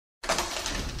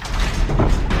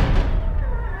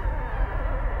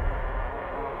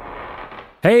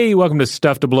Hey, welcome to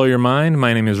Stuff to Blow Your Mind.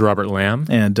 My name is Robert Lamb.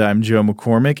 And I'm Joe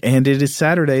McCormick, and it is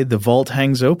Saturday. The vault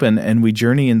hangs open, and we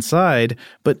journey inside.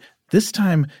 But this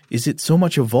time, is it so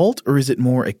much a vault, or is it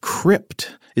more a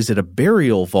crypt? Is it a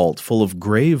burial vault full of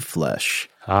grave flesh?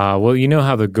 Well, you know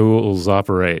how the ghouls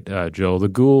operate, Joel. The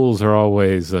ghouls are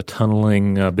always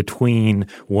tunneling between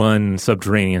one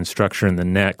subterranean structure and the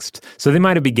next. So they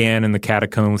might have began in the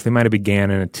catacombs, they might have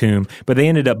began in a tomb, but they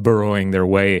ended up burrowing their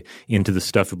way into the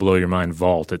Stuff to Blow Your Mind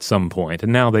vault at some point,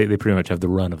 and now they pretty much have the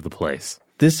run of the place.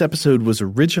 This episode was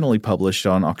originally published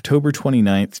on October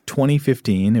 29th,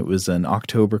 2015. It was an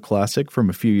October classic from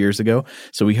a few years ago,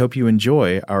 so we hope you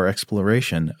enjoy our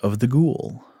exploration of the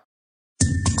ghoul.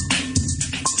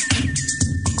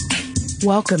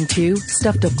 Welcome to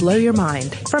Stuff to Blow Your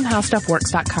Mind from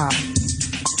HowStuffWorks.com.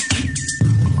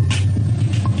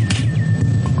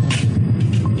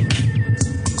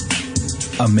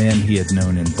 A man he had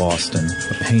known in Boston,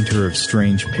 a painter of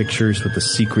strange pictures with a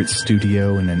secret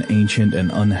studio in an ancient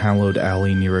and unhallowed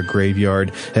alley near a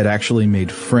graveyard, had actually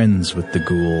made friends with the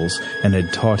ghouls and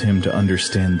had taught him to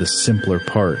understand the simpler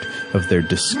part of their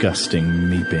disgusting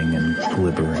meeping and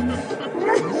glibbering.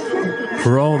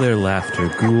 For all their laughter,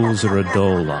 ghouls are a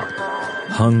dull lot.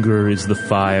 Hunger is the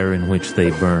fire in which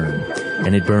they burn,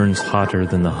 and it burns hotter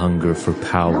than the hunger for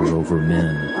power over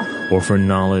men, or for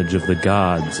knowledge of the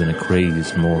gods in a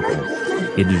crazed mortal.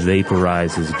 It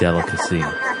vaporizes delicacy,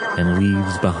 and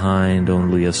leaves behind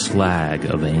only a slag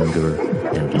of anger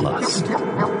and lust.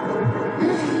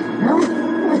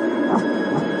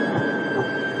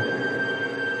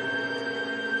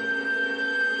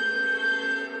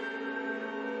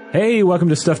 Hey, welcome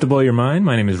to Stuff to Blow Your Mind.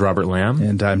 My name is Robert Lamb.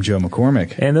 And I'm Joe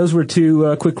McCormick. And those were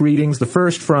two quick readings. The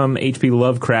first from H.P.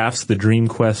 Lovecraft's The Dream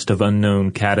Quest of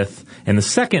Unknown Kadith, and the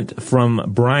second from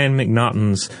Brian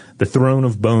McNaughton's The Throne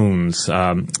of Bones,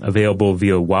 available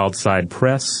via Wildside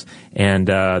Press. And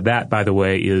that, by the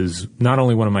way, is not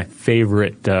only one of my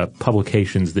favorite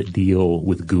publications that deal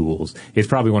with ghouls, it's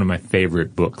probably one of my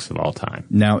favorite books of all time.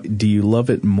 Now, do you love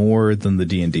it more than the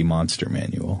D&D Monster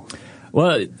Manual?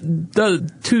 Well,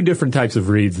 the two different types of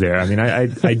reads there. I mean,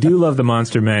 I do love the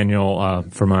Monster Manual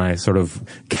for my sort of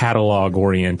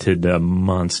catalog-oriented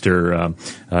monster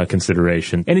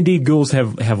consideration. And indeed, ghouls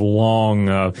have long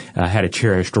had a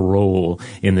cherished role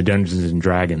in the Dungeons and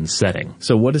Dragons setting.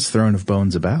 So what is Throne of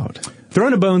Bones about?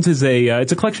 Throne of Bones is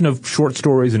it's a collection of short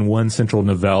stories in one central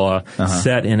novella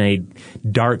set in a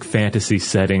dark fantasy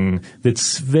setting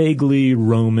that's vaguely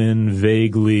Roman,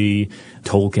 vaguely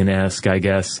Tolkien-esque, I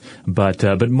guess, but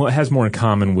has more in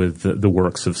common with the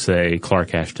works of, say,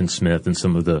 Clark Ashton Smith and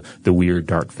some of the weird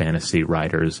dark fantasy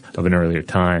writers of an earlier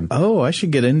time. Oh, I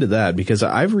should get into that, because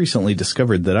I've recently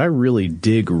discovered that I really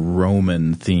dig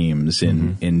Roman themes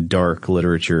in dark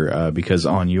literature, because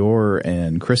on your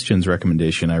and Christian's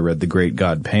recommendation, I read The Great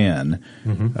God Pan,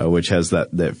 which has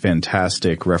that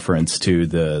fantastic reference to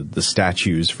the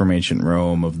statues from ancient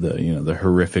Rome of the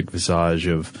horrific visage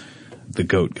of the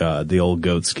goat god, the old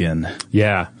goat skin.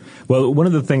 Yeah. Well, one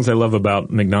of the things I love about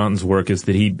McNaughton's work is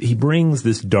that he brings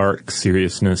this dark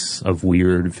seriousness of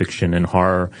weird fiction and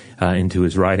horror into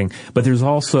his writing, but there's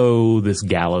also this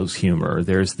gallows humor.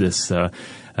 There's this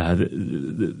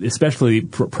especially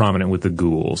prominent with the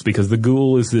ghouls, because the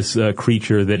ghoul is this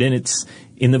creature that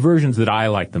in the versions that I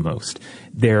like the most,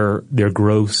 they're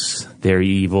gross, they're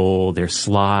evil, they're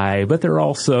sly, but they're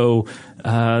also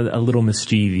a little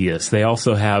mischievous. They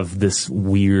also have this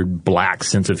weird black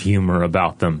sense of humor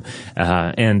about them.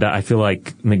 And I feel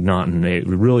like McNaughton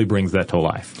really brings that to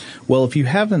life. Well, if you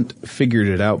haven't figured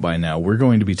it out by now, we're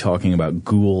going to be talking about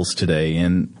ghouls today.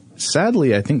 And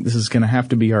sadly, I think this is going to have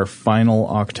to be our final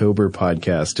October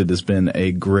podcast. It has been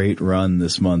a great run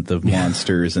this month of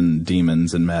monsters and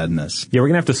demons and madness. Yeah, we're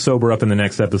going to have to sober up in the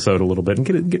next episode a little bit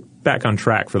and get back on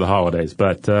track for the holidays.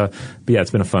 But yeah, it's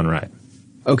been a fun ride.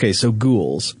 Okay, so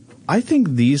ghouls. I think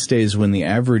these days when the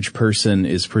average person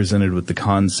is presented with the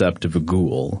concept of a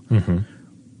ghoul,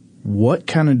 what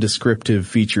kind of descriptive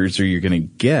features are you going to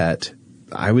get?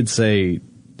 I would say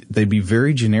they'd be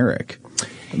very generic.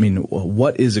 I mean,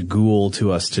 what is a ghoul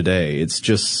to us today? It's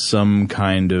just some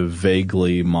kind of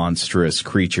vaguely monstrous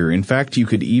creature. In fact, you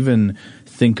could even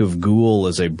think of ghoul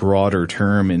as a broader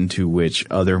term into which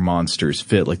other monsters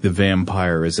fit, like the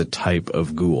vampire is a type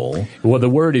of ghoul. Well, the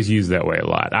word is used that way a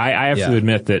lot. I have to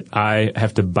admit that I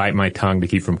have to bite my tongue to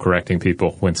keep from correcting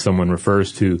people when someone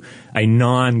refers to a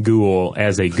non-ghoul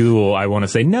as a ghoul. I want to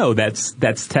say, no, that's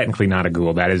technically not a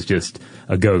ghoul. That is just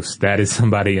a ghost. That is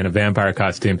somebody in a vampire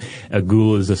costume. A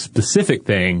ghoul is a specific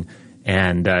thing,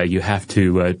 and you have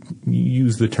to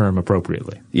use the term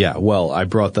appropriately. Yeah, well, I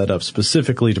brought that up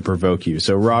specifically to provoke you.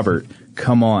 So, Robert,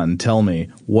 Come on, tell me,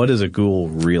 what is a ghoul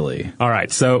really? All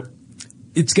right, so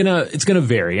it's gonna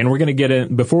vary, and we're gonna get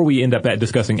in before we end up at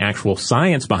discussing actual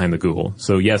science behind the ghoul.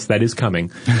 So yes, that is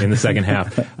coming in the second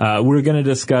half. We're gonna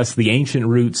discuss the ancient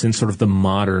roots and sort of the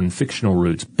modern fictional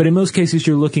roots. But in most cases,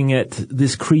 you're looking at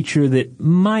this creature that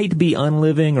might be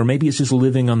unliving, or maybe it's just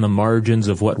living on the margins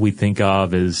of what we think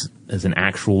of as an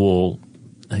actual,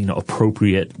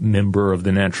 appropriate member of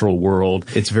the natural world.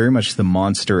 It's very much the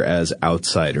monster as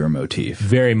outsider motif.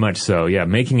 Very much so, yeah.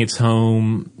 Making its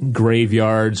home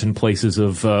graveyards and places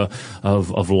of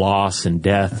loss and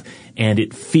death, and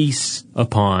it feasts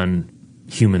upon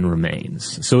human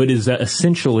remains. So it is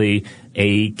essentially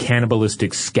a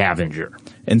cannibalistic scavenger.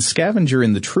 And scavenger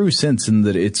in the true sense, in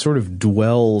that it sort of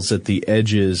dwells at the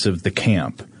edges of the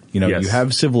camp. Yes. You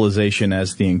have civilization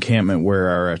as the encampment where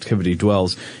our activity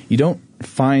dwells. You don't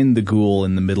find the ghoul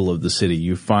in the middle of the city.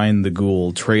 You find the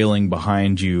ghoul trailing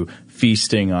behind you,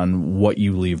 feasting on what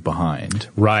you leave behind.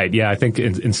 Right, yeah. I think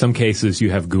in some cases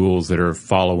you have ghouls that are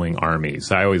following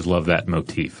armies. I always love that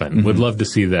motif and would love to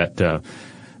see that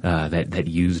that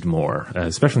used more,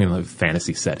 especially in the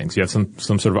fantasy settings. You have some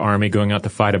sort of army going out to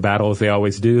fight a battle, as they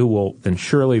always do. Well, then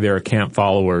surely there are camp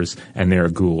followers, and there are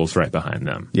ghouls right behind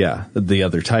them. Yeah, the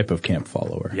other type of camp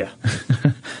follower. Yeah.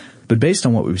 But based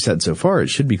on what we've said so far, it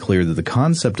should be clear that the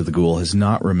concept of the ghoul has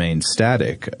not remained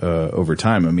static over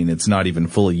time. I mean, it's not even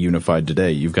fully unified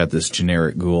today. You've got this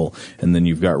generic ghoul, and then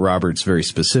you've got Robert's very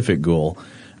specific ghoul.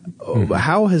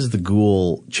 How has the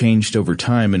ghoul changed over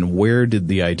time, and where did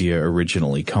the idea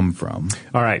originally come from?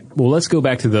 All right. Well, let's go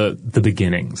back to the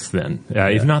beginnings then,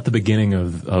 if not the beginning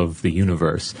of the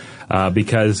universe,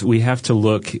 because we have to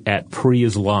look at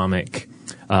pre-Islamic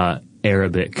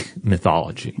Arabic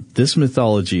mythology. This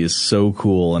mythology is so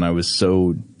cool, and I was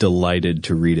so delighted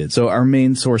to read it. So our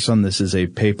main source on this is a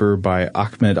paper by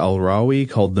Ahmed Al-Rawi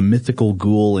called The Mythical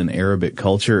Ghoul in Arabic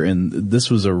Culture, and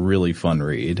this was a really fun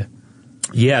read.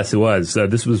 Yes, it was.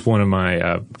 This was one of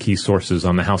my key sources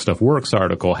on the How Stuff Works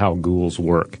article, How Ghouls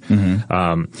Work.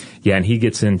 And he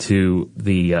gets into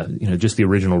the, just the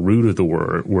original root of the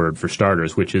word for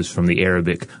starters, which is from the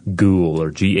Arabic ghoul,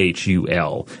 or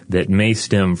Ghul, that may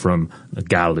stem from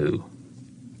Galu,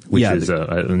 which is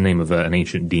a name of an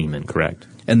ancient demon, correct?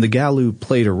 And the Galu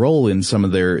played a role in some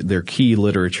of their key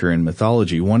literature and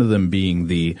mythology, one of them being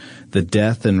the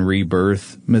death and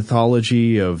rebirth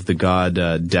mythology of the god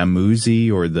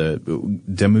Damuzi, or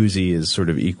Damuzi is sort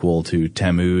of equal to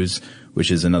Tammuz,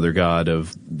 which is another god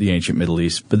of the ancient Middle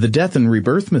East. But the death and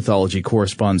rebirth mythology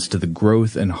corresponds to the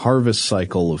growth and harvest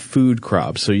cycle of food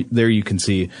crops. So there you can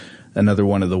see another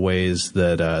one of the ways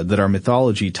that our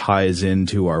mythology ties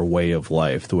into our way of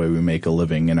life, the way we make a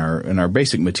living, and our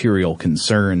basic material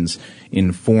concerns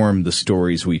inform the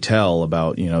stories we tell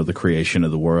about, the creation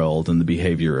of the world and the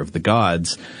behavior of the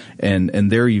gods.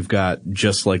 And there you've got,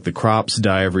 just like the crops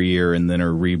die every year and then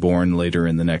are reborn later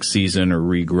in the next season, or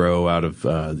regrow out of,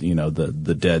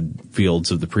 the dead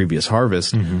fields of the previous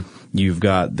harvest. You've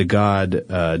got the god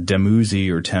Damuzi,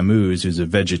 or Tammuz, who's a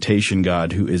vegetation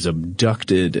god who is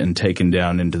abducted and taken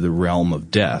down into the realm of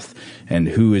death. And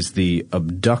who is the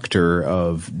abductor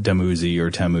of Damuzi or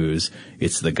Tammuz?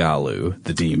 It's the Galu,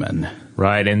 the demon.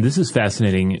 Right, and this is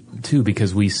fascinating too,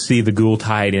 because we see the ghoul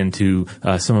tied into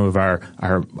some of our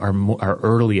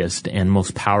earliest and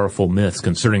most powerful myths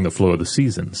concerning the flow of the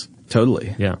seasons.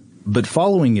 Totally. Yeah. But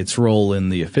following its role in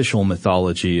the official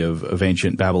mythology of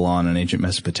ancient Babylon and ancient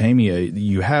Mesopotamia,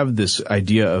 you have this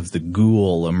idea of the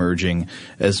ghoul emerging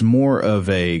as more of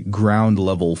a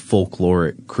ground-level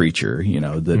folkloric creature,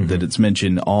 that it's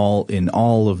mentioned in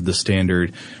all of the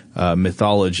standard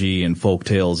mythology and folk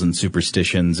tales and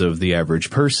superstitions of the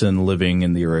average person living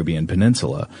in the Arabian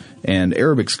Peninsula. And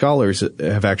Arabic scholars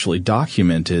have actually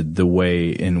documented the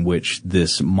way in which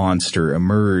this monster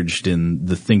emerged in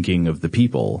the thinking of the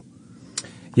people.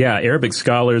 Yeah, Arabic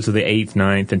scholars of the 8th,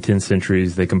 9th, and 10th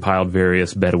centuries, they compiled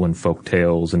various Bedouin folk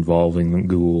tales involving the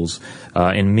ghouls,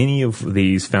 and many of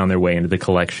these found their way into the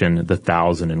collection The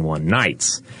 1001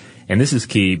 Nights. And this is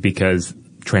key because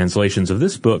translations of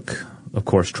this book, of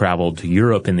course, traveled to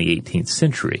Europe in the 18th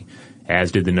century,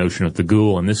 as did the notion of the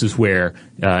ghoul. And this is where,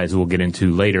 as we'll get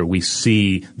into later, we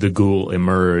see the ghoul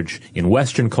emerge in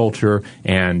Western culture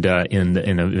and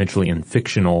eventually in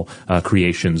fictional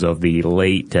creations of the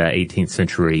late 18th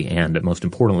century and, most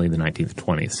importantly, the 19th,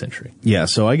 20th century. Yeah,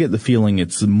 so I get the feeling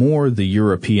it's more the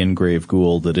European grave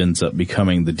ghoul that ends up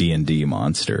becoming the D&D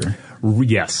monster.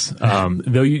 Yes,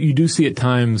 though you do see at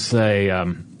times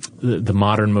the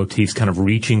modern motifs, kind of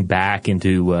reaching back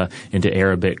into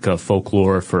Arabic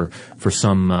folklore for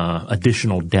some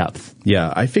additional depth.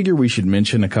 Yeah, I figure we should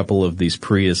mention a couple of these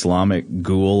pre-Islamic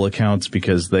ghoul accounts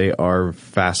because they are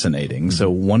fascinating. Mm-hmm. So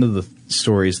one of the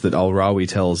stories that Al-Rawi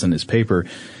tells in his paper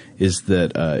is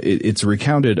that it's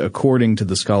recounted according to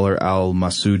the scholar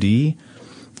Al-Masudi,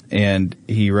 and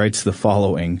he writes the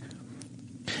following.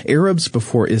 Arabs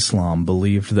before Islam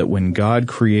believed that when God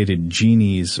created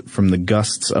genies from the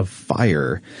gusts of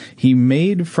fire, he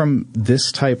made from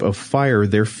this type of fire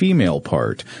their female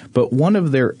part, but one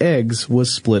of their eggs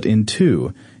was split in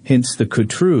two. Hence the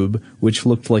kutrub, which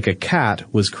looked like a cat,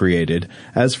 was created.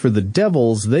 As for the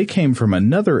devils, they came from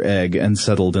another egg and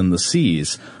settled in the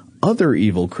seas. Other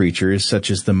evil creatures,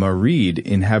 such as the Marid,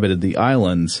 inhabited the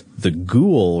islands. The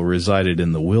Ghoul resided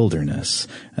in the wilderness,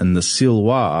 and the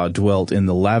Silwa dwelt in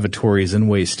the lavatories and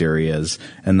waste areas,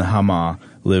 and the Hama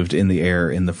lived in the air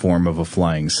in the form of a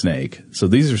flying snake. So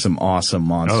these are some awesome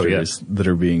monsters that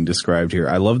are being described here.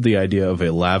 I love the idea of a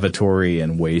lavatory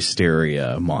and waste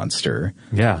area monster.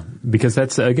 Yeah, because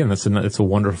that's a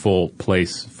wonderful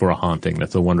place for a haunting.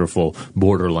 That's a wonderful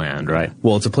borderland, right?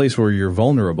 Well, it's a place where you're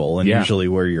vulnerable and usually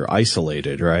where you're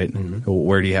isolated, right? Mm-hmm.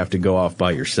 Where do you have to go off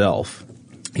by yourself?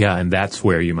 Yeah, and that's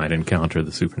where you might encounter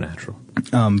the supernatural.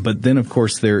 But then, of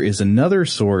course, there is another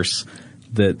source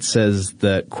that says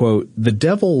that, quote, the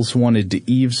devils wanted to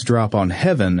eavesdrop on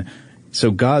heaven, so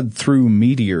God threw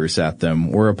meteors at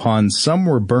them, whereupon some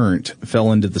were burnt,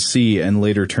 fell into the sea, and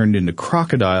later turned into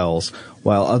crocodiles,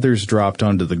 while others dropped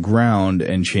onto the ground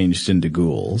and changed into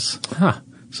ghouls. Huh.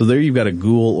 So there you've got a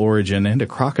ghoul origin and a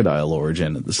crocodile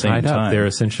origin at the same time. They're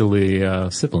essentially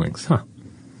siblings, huh?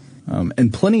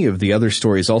 And plenty of the other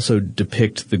stories also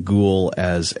depict the ghoul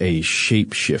as a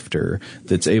shapeshifter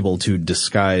that's able to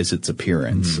disguise its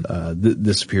appearance.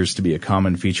 This appears to be a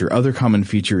common feature. Other common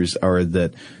features are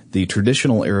that the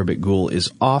traditional Arabic ghoul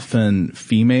is often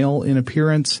female in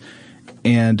appearance,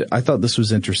 and I thought this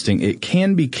was interesting. It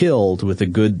can be killed with a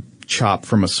good chop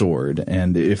from a sword,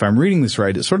 and if I'm reading this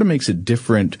right, it sort of makes it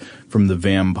different from the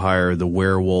vampire, the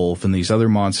werewolf, and these other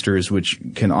monsters which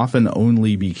can often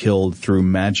only be killed through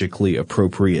magically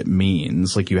appropriate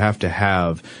means. Like you have to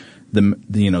have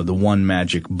the one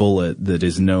magic bullet that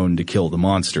is known to kill the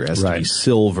monster. It has to be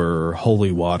silver or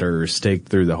holy water or stake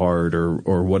through the heart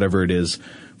or whatever it is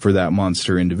for that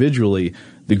monster individually.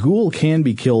 The ghoul can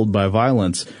be killed by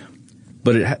violence,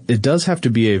 but it does have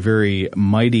to be a very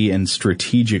mighty and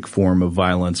strategic form of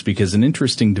violence, because an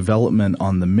interesting development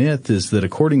on the myth is that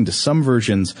according to some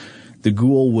versions, the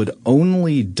ghoul would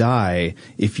only die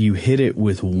if you hit it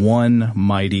with one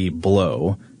mighty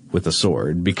blow with a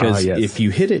sword, because if you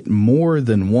hit it more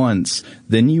than once,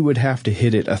 then you would have to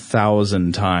hit it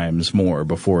 1,000 times more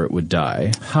before it would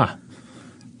die. Huh.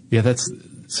 Yeah,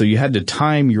 so you had to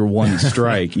time your one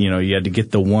strike. You had to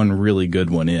get the one really good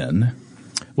one in.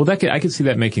 Well, I could see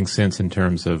that making sense in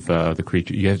terms of the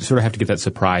creature. You sort of have to get that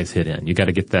surprise hit in. You got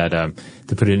to get that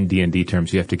to put it in D&D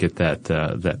terms. You have to get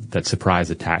that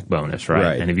surprise attack bonus,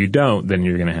 right? And if you don't, then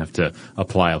you're going to have to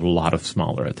apply a lot of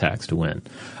smaller attacks to win.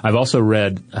 I've also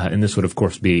read, and this would of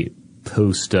course be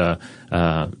post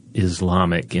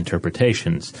Islamic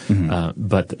interpretations,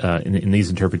 but in these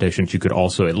interpretations, you could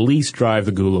also at least drive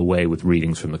the ghoul away with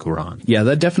readings from the Quran. Yeah,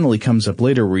 that definitely comes up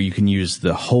later, where you can use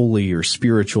the holy or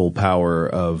spiritual power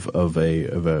of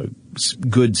a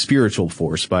good spiritual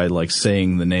force by like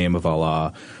saying the name of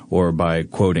Allah or by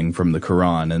quoting from the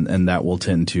Quran, and that will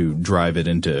tend to drive it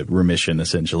into remission.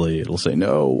 Essentially, it'll say,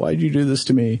 "No, why'd you do this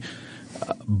to me?"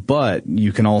 But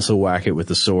you can also whack it with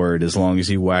the sword as long as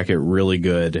you whack it really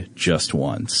good just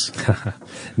once.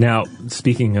 Now,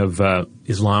 speaking of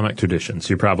Islamic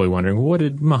traditions, you're probably wondering, what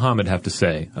did Muhammad have to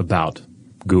say about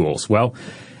ghouls? Well,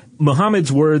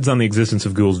 Muhammad's words on the existence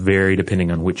of ghouls vary depending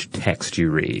on which text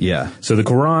you read. Yeah. So the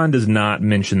Quran does not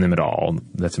mention them at all.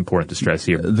 That's important to stress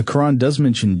here. The Quran does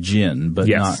mention jinn, but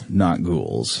not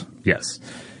ghouls. Yes.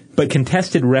 But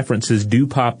contested references do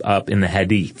pop up in the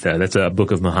Hadith. That's a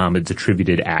book of Muhammad's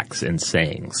attributed acts and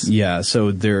sayings. Yeah, so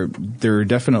there are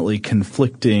definitely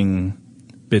conflicting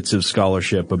bits of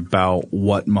scholarship about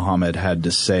what Muhammad had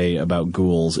to say about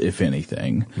ghouls, if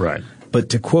anything. Right. But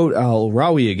to quote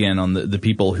Al-Rawi again on the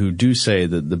people who do say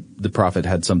that the Prophet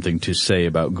had something to say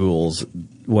about ghouls,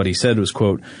 what he said was,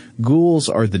 quote, "Ghouls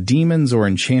are the demons or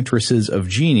enchantresses of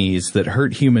genies that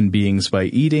hurt human beings by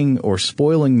eating or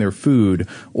spoiling their food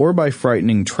or by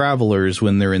frightening travelers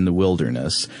when they're in the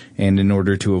wilderness. And in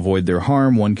order to avoid their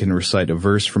harm, one can recite a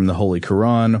verse from the Holy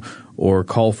Quran or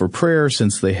call for prayer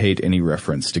since they hate any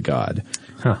reference to God."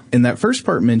 Huh. And that first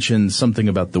part mentions something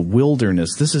about the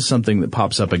wilderness. This is something that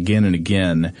pops up again and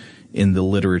again in the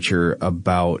literature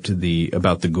about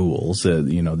the ghouls,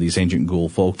 these ancient ghoul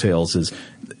folktales, is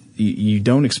you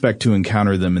don't expect to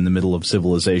encounter them in the middle of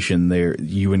civilization.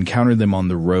 You encounter them on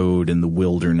the road in the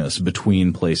wilderness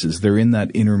between places. They're in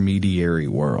that intermediary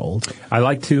world. I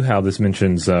like, too, how this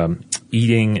mentions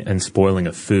eating and spoiling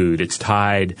of food. It's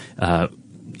tied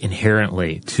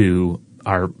inherently to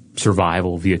our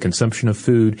survival via consumption of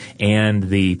food and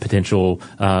the potential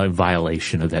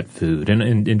violation of that food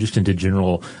and just into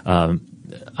general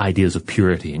ideas of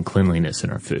purity and cleanliness in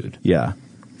our food. Yeah.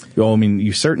 Well, I mean,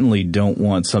 you certainly don't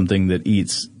want something that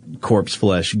eats corpse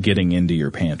flesh getting into your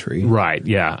pantry. Right,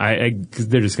 yeah. 'Cause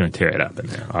they're just going to tear it up in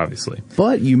there, obviously.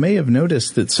 But you may have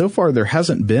noticed that so far there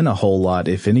hasn't been a whole lot,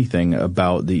 if anything,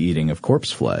 about the eating of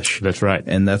corpse flesh. That's right.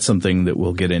 And that's something that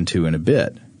we'll get into in a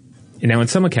bit. Now, in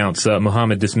some accounts,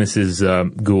 Muhammad dismisses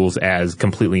ghouls as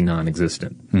completely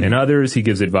non-existent. Mm-hmm. In others, he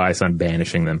gives advice on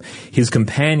banishing them. His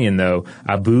companion, though,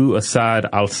 Abu Asad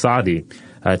al-Sadi,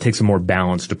 takes a more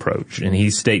balanced approach, and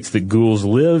he states that ghouls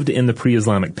lived in the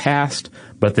pre-Islamic past,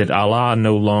 but that Allah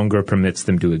no longer permits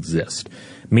them to exist.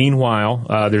 Meanwhile,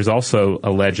 there's also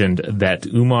a legend that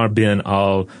Umar bin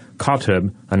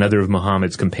al-Khattab, another of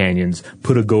Muhammad's companions,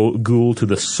 put a ghoul to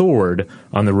the sword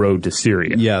on the road to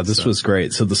Syria. Yeah, this was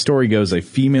great. So the story goes, a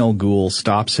female ghoul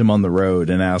stops him on the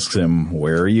road and asks him,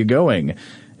 "Where are you going?"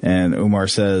 And Umar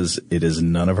says, "It is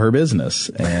none of her business."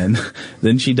 And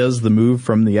then she does the move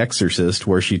from The Exorcist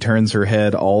where she turns her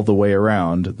head all the way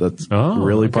around. That's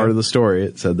really part of the story.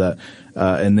 It said that.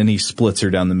 And then he splits her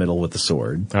down the middle with the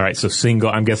sword. All right, so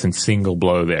I'm guessing single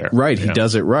blow there. Right, he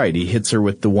does it right. He hits her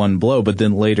with the one blow, but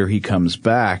then later he comes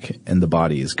back and the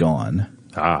body is gone.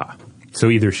 Ah. So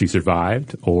either she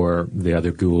survived, or the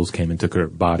other ghouls came and took her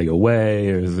body away,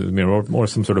 or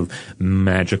some sort of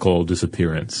magical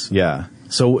disappearance. Yeah.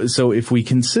 So if we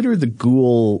consider the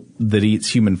ghoul that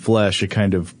eats human flesh a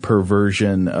kind of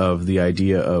perversion of the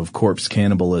idea of corpse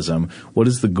cannibalism, what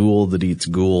is the ghoul that eats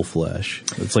ghoul flesh?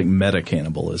 It's like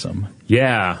meta-cannibalism.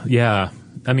 Yeah.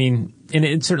 I mean, and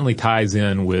it certainly ties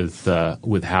in with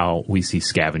how we see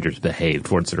scavengers behave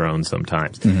towards their own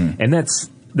sometimes. Mm-hmm. And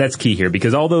that's key here,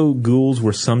 because although ghouls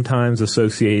were sometimes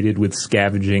associated with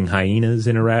scavenging hyenas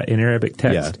in Arabic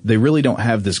text. Yeah, they really don't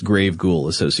have this grave ghoul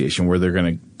association where they're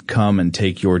going to come and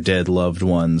take your dead loved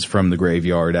ones from the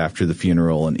graveyard after the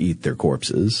funeral and eat their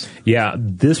corpses. Yeah,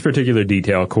 this particular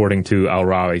detail, according to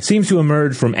Al-Rawi, seems to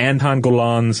emerge from Anton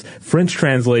Golan's French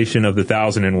translation of the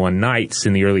 1001 Nights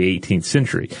in the early 18th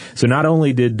century. So not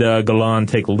only did Golan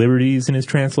take liberties in his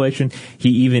translation, he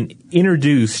even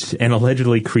introduced and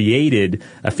allegedly created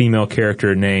a female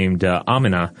character named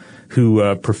Amina,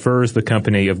 who prefers the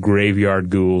company of graveyard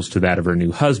ghouls to that of her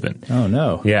new husband. Oh,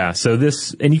 no. Yeah, so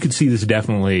and you could see this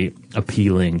definitely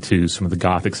appealing to some of the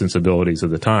Gothic sensibilities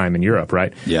of the time in Europe,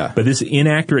 right? Yeah. But this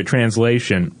inaccurate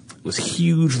translation was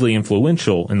hugely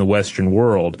influential in the Western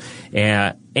world,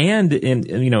 and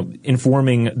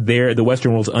informing the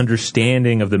Western world's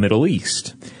understanding of the Middle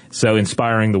East. So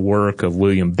inspiring the work of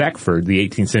William Beckford, the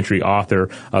 18th century author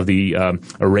of the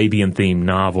Arabian-themed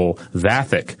novel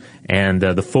Vathek, and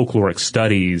the folkloric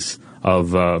studies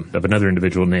of another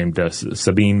individual named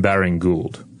Sabine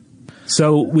Baring-Gould.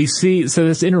 So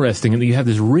it's interesting that you have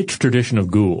this rich tradition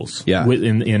of ghouls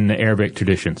in Arabic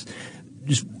traditions.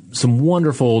 Just some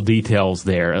wonderful details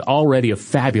there. Already a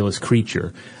fabulous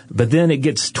creature. But then it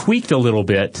gets tweaked a little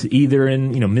bit, either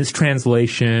in,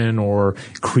 mistranslation or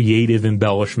creative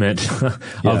embellishment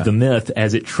of the myth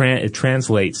as it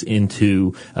translates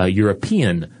into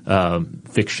European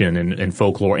fiction and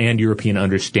folklore and European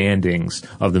understandings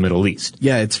of the Middle East.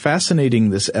 Yeah, it's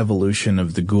fascinating, this evolution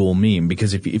of the ghoul meme,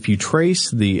 because if you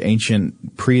trace the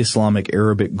ancient pre-Islamic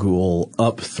Arabic ghoul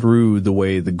up through the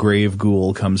way the grave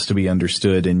ghoul comes to be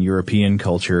understood in European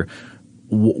culture,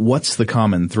 what's the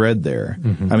common thread there?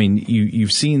 Mm-hmm. I mean,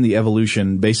 you've seen the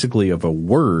evolution basically of a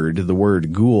word, the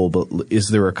word ghoul, but is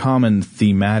there a common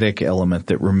thematic element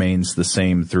that remains the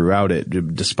same throughout it,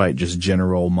 despite just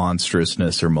general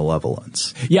monstrousness or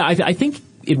malevolence? Yeah, I think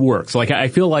it works. Like, I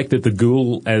feel like that the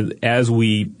ghoul, as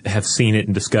we have seen it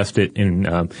and discussed it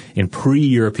in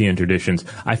pre-European traditions,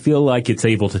 I feel like it's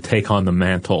able to take on the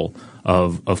mantle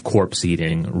of corpse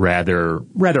eating rather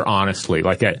honestly.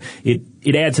 Like,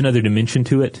 it adds another dimension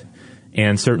to it,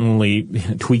 and certainly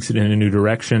tweaks it in a new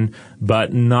direction,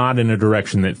 but not in a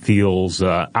direction that feels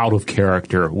out of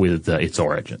character with its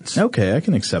origins. Okay, I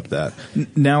can accept that.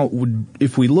 Now,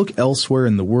 if we look elsewhere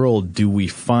in the world, do we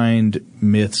find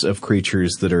myths of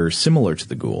creatures that are similar to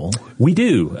the ghoul? We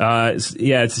do.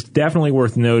 It's definitely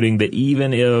worth noting that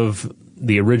even if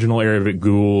the original Arabic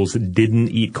ghouls didn't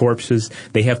eat corpses.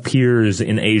 They have peers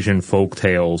in Asian folk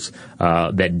tales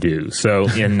that do. So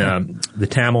in the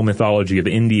Tamil mythology of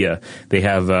India, they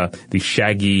have these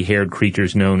shaggy-haired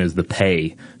creatures known as the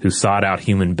Pei, who sought out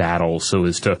human battles so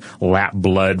as to lap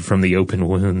blood from the open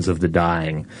wounds of the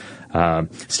dying.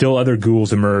 Still other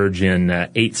ghouls emerge in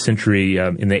 8th century,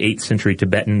 in the 8th century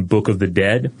Tibetan Book of the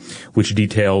Dead, which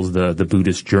details the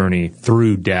Buddhist journey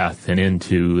through death and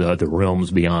into the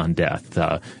realms beyond death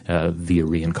via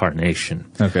reincarnation.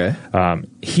 Okay.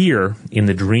 Here, in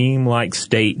the dreamlike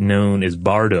state known as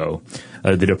Bardo,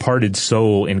 the departed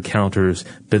soul encounters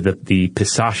the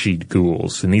Pisashid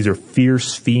ghouls, and these are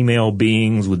fierce female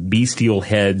beings with bestial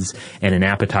heads and an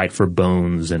appetite for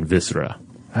bones and viscera.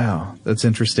 Wow, that's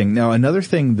interesting. Now, another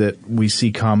thing that we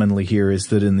see commonly here is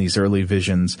that in these early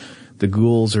visions, the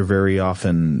ghouls are very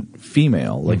often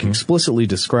female, like explicitly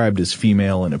described as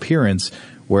female in appearance,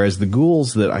 whereas the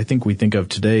ghouls that I think we think of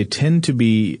today tend to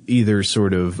be either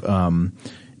sort of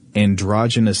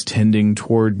androgynous, tending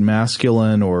toward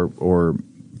masculine, or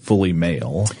fully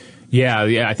male.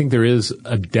 Yeah, I think there is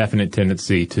a definite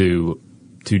tendency to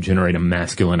generate a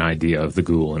masculine idea of the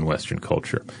ghoul in Western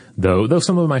culture. Though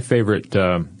some of my favorite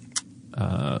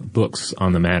books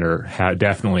on the matter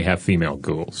definitely have female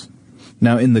ghouls.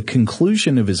 Now, in the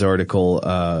conclusion of his article,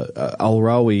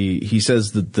 Al-Rawi, he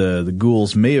says that the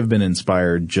ghouls may have been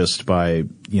inspired just by,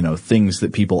 things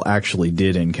that people actually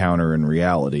did encounter in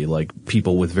reality, like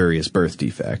people with various birth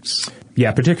defects.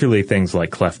 Yeah, particularly things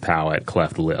like cleft palate,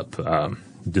 cleft lip,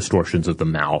 distortions of the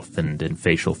mouth and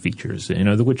facial features,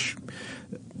 which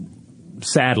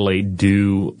sadly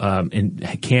do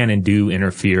can and do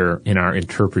interfere in our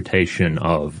interpretation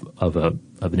of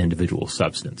an individual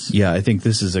substance. Yeah, I think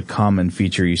this is a common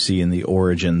feature you see in the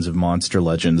origins of monster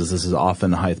legends. This is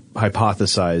often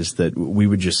hypothesized that we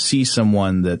would just see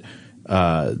someone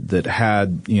that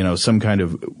had some kind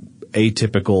of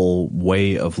atypical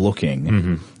way of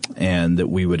looking. And that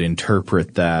we would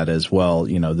interpret that as, well,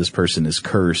 this person is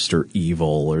cursed or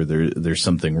evil, or there's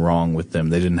something wrong with them.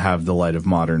 They didn't have the light of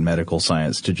modern medical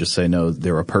science to just say, no,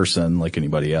 they're a person like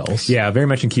anybody else. Yeah, very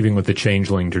much in keeping with the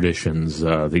changeling traditions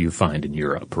that you find in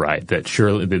Europe, right? That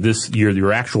surely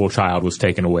your actual child was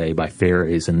taken away by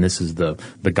fairies, and this is the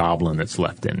goblin that's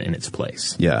left in its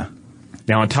place. Yeah.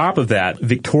 Now, on top of that,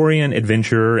 Victorian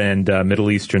adventurer and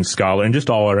Middle Eastern scholar, and just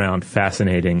all-around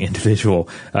fascinating individual,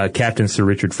 Captain Sir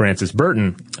Richard Francis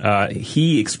Burton,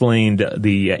 he explained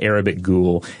the Arabic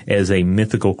ghoul as a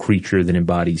mythical creature that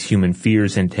embodies human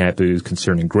fears and taboos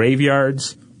concerning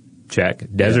graveyards, check,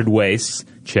 desert wastes,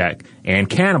 check, and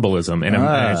cannibalism,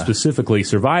 and specifically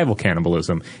survival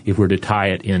cannibalism, if we're to tie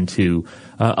it into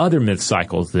other myth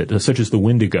cycles that, such as the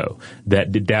Wendigo,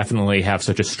 that definitely have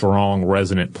such a strong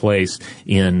resonant place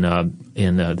in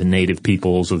the native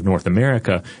peoples of North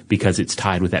America, because it's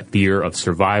tied with that fear of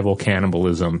survival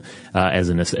cannibalism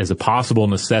as a possible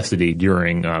necessity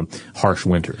during harsh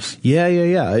winters.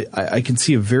 Yeah. I can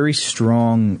see a very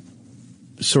strong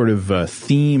sort of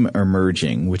theme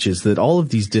emerging, which is that all of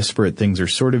these disparate things are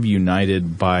sort of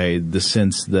united by the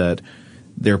sense that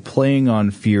they're playing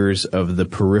on fears of the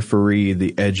periphery,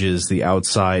 the edges, the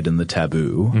outside, and the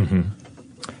taboo,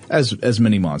 as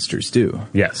many monsters do.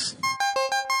 Yes.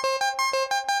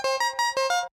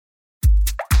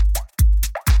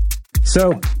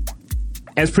 So,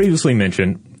 as previously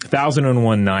mentioned,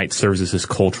 1001 Nights serves as this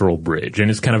cultural bridge, and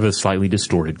it's kind of a slightly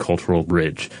distorted cultural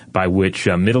bridge by which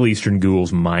Middle Eastern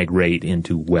ghouls migrate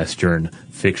into Western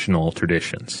fictional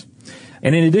traditions.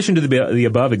 And in addition to the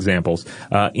above examples,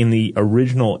 in the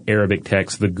original Arabic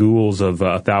text, the ghouls of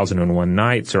 1001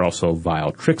 Nights are also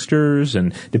vile tricksters,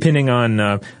 and depending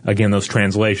on, again, those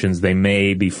translations, they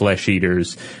may be flesh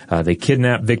eaters. They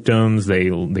kidnap victims. They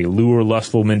lure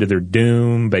lustful men to their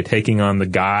doom by taking on the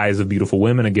guise of beautiful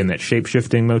women. Again, that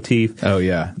shape-shifting motif. Oh,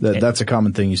 yeah. That's a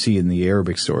common thing you see in the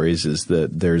Arabic stories, is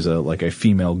that there's a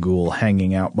female ghoul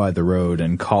hanging out by the road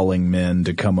and calling men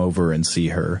to come over and see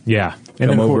her. Yeah.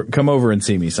 Come over and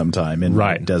see me sometime in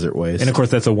Desert Waste. And of course,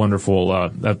 that's a wonderful,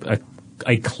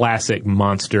 a classic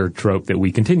monster trope that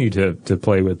we continue to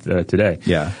play with today.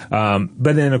 Yeah.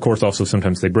 But then, of course, also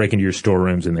sometimes they break into your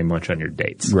storerooms and they munch on your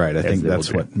dates. Right. I think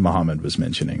that's what Muhammad was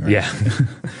mentioning. Right? Yeah.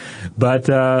 But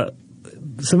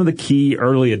some of the key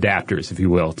early adapters, if you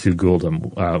will, to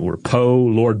ghouldom were Poe,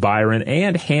 Lord Byron,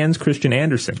 and Hans Christian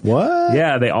Andersen. What?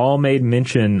 Yeah, they all made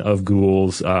mention of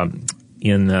ghouls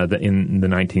in the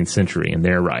 19th century in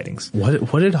their writings.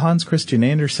 What did Hans Christian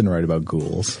Andersen write about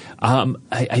ghouls?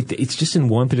 It's just in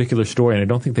one particular story, and I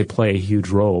don't think they play a huge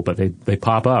role, but they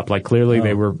pop up. Like clearly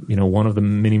they were, one of the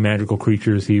many magical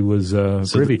creatures he was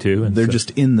privy to. And they're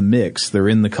just in the mix. They're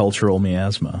in the cultural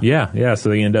miasma. Yeah. So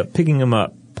they end up picking them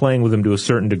up, playing with them to a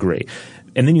certain degree.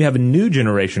 And then you have a new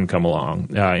generation come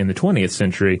along in the 20th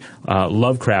century.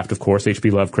 Lovecraft, of course, H.P.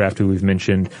 Lovecraft, who we've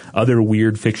mentioned, other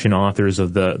weird fiction authors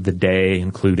of the day,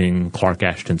 including Clark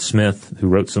Ashton Smith, who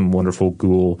wrote some wonderful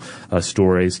ghoul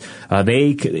stories.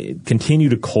 They continue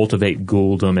to cultivate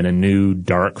ghouldom in a new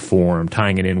dark form,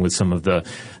 tying it in with some of the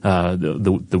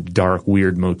dark,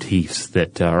 weird motifs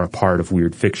that are a part of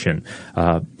weird fiction.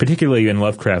 Particularly in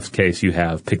Lovecraft's case, you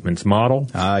have Pickman's Model.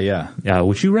 Yeah.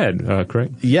 Which you read,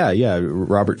 correct? Yeah.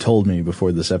 Robert told me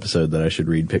before this episode that I should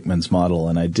read Pickman's Model,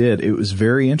 and I did. It was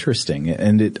very interesting.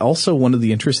 And it also, one of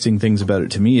the interesting things about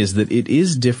it to me is that it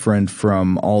is different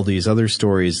from all these other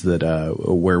stories that,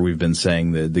 where we've been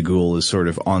saying that the ghoul is sort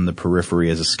of on the periphery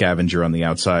as a scavenger on the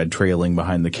outside, trailing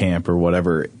behind the camp or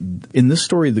whatever. In this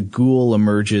story, the ghoul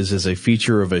emerges as a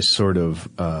feature of a sort of,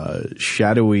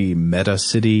 shadowy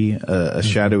meta-city, a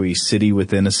shadowy city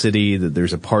within a city, that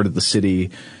there's a part of the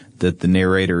city that the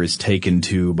narrator is taken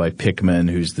to by Pickman,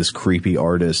 who's this creepy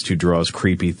artist who draws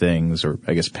creepy things, or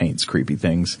I guess paints creepy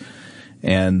things.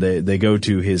 And they go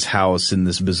to his house in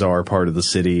this bizarre part of the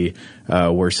city,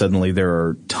 where suddenly there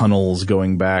are tunnels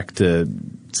going back to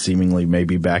seemingly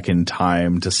maybe back in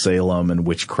time to Salem and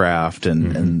witchcraft,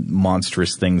 and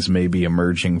monstrous things may be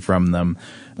emerging from them.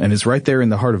 And it's right there in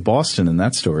the heart of Boston in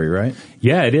that story, right?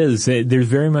 Yeah, it is. There's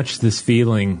very much this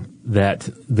feeling that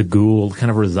the ghoul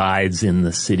kind of resides in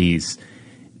the city's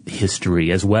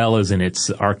history as well as in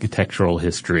its architectural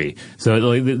history. So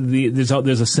like,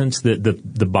 there's a sense that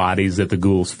the bodies that the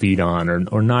ghouls feed on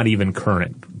are not even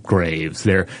current graves.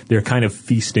 They're kind of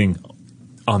feasting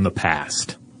on the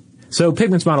past. So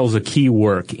Pickman's Model is a key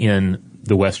work in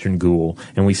the Western ghoul,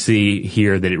 and we see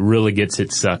here that it really gets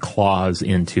its claws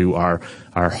into our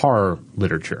horror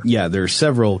literature. Yeah, there are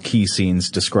several key scenes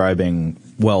describing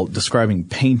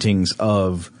paintings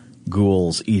of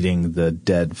ghouls eating the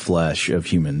dead flesh of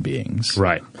human beings.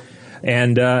 Right.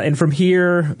 And from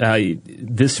here,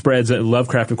 this spreads.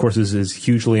 Lovecraft, of course, is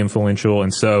hugely influential,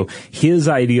 and so his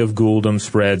idea of ghouldom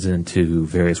spreads into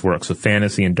various works of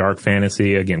fantasy and dark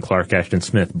fantasy. Again, Clark Ashton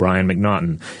Smith, Brian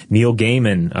McNaughton, Neil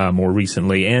Gaiman, more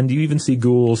recently, and you even see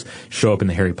ghouls show up in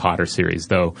the Harry Potter series,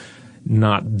 though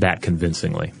not that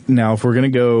convincingly. Now, if we're going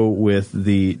to go with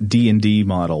the D&D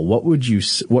model,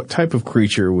 what type of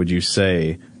creature would you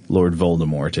say Lord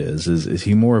Voldemort is? Is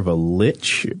he more of a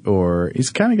lich, or he's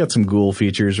kind of got some ghoul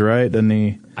features, right? Doesn't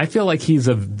he? I feel like he's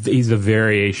a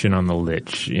variation on the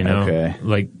lich, Okay.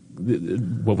 Like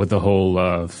what with the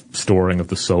whole storing of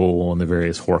the soul and the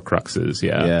various Horcruxes,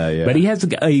 Yeah. But he has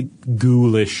a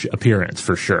ghoulish appearance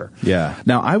for sure. Yeah.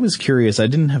 Now, I was curious. I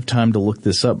didn't have time to look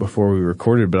this up before we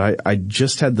recorded, but I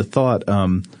just had the thought,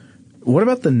 what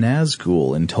about the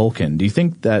Nazgul in Tolkien? Do you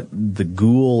think that the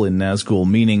ghoul in Nazgul,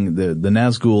 meaning the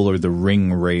Nazgul or the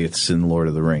ring wraiths in Lord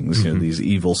of the Rings, these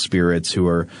evil spirits who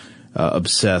are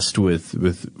obsessed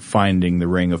with finding the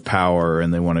ring of power,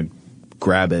 and they want to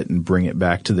grab it and bring it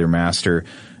back to their master.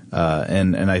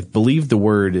 And I believe the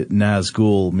word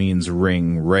Nazgul means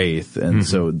ring wraith, and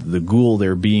so the ghoul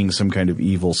there being some kind of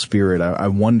evil spirit. I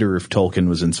wonder if Tolkien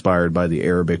was inspired by the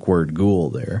Arabic word ghoul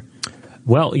there.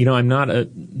 Well, I'm not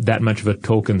that much of a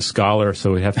Tolkien scholar,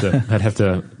 so I'd have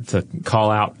to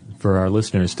call out for our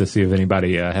listeners to see if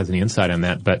anybody has any insight on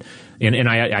that. But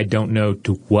I don't know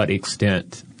to what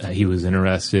extent he was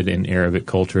interested in Arabic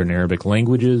culture and Arabic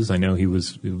languages. I know he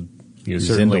was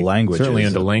certainly into languages. Certainly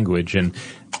into language, and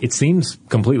it seems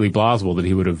completely plausible that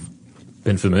he would have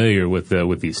been familiar with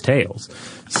these tales.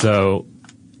 So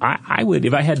I would,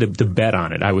 if I had to bet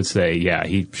on it, I would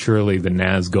say, surely the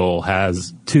Nazgul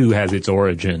has its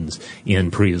origins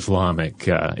in pre-Islamic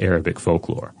Arabic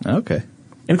folklore. Okay.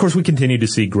 And of course, we continue to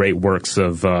see great works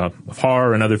of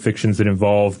horror and other fictions that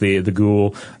involve the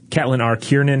ghoul. Caitlin R.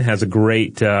 Kiernan has a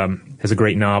great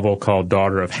novel called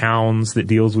Daughter of Hounds that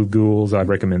deals with ghouls. I'd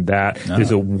recommend that. Oh. There's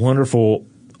a wonderful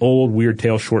old weird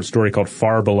tale short story called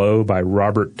Far Below by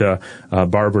Robert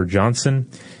Barber Johnson.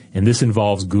 And this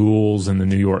involves ghouls in the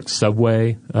New York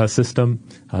subway system.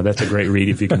 That's a great read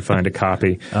if you can find a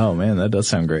copy. Oh man, that does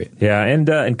sound great. Yeah, and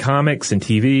in comics and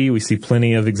TV, we see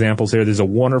plenty of examples there. There's a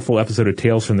wonderful episode of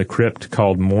Tales from the Crypt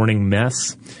called Morning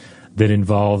Mess that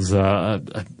involves a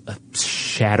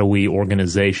shadowy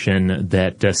organization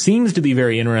that seems to be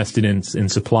very interested in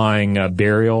supplying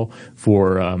burial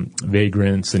for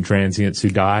vagrants and transients who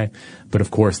die. But of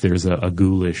course, there's a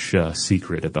ghoulish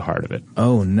secret at the heart of it.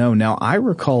 Oh, no. Now, I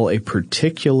recall a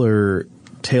particular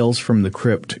Tales from the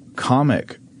Crypt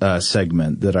comic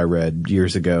segment that I read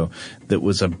years ago that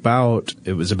was about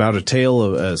a tale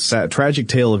of a tragic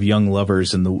tale of young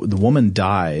lovers, and the woman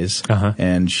dies,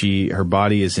 and her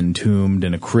body is entombed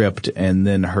in a crypt, and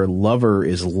then her lover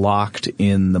is locked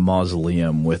in the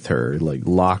mausoleum with her, like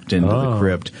locked into the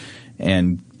crypt,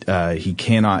 and he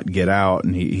cannot get out,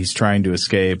 and he's trying to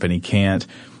escape, and he can't.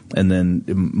 And then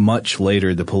much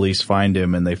later, the police find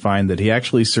him, and they find that he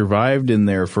actually survived in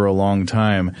there for a long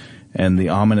time. And the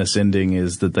ominous ending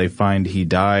is that they find he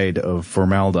died of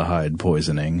formaldehyde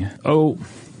poisoning. Oh,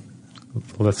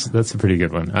 well, that's a pretty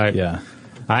good one.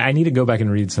 I need to go back and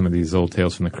read some of these old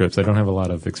Tales from the Crypts. I don't have a lot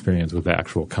of experience with the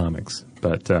actual comics,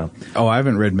 but I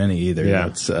haven't read many either. Yeah.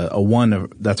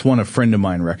 That's one a friend of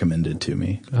mine recommended to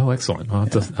me. Oh, excellent! I'll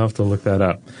have to look that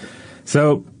up.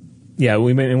 So. Yeah,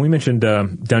 we mentioned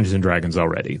Dungeons and Dragons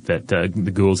already. That the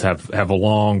ghouls have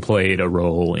long played a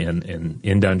role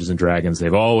in Dungeons and Dragons.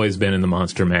 They've always been in the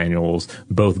monster manuals,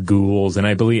 both ghouls, and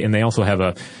I believe, and they also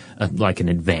have like an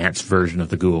advanced version of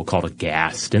the ghoul called a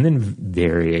ghast, and then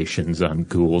variations on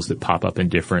ghouls that pop up in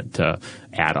different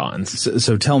add-ons.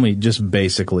 So tell me, just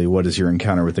basically, what does your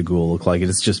encounter with the ghoul look like?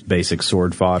 It's just basic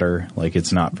sword fodder, like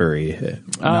it's not very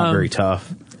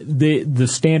tough. The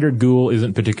standard ghoul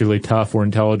isn't particularly tough or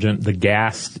intelligent. The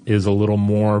ghast is a little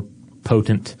more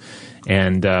potent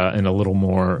and a little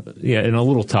more and a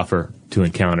little tougher to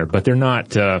encounter. But they're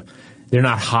not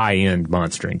high end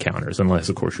monster encounters, unless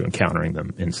of course you're encountering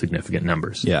them in significant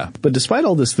numbers. Yeah, but despite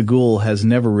all this, the ghoul has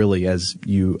never really, as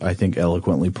you I think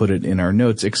eloquently put it in our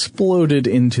notes, exploded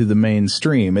into the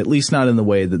mainstream. At least not in the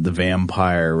way that the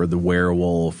vampire or the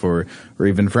werewolf or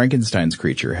even Frankenstein's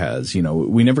creature has. You know,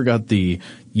 we never got the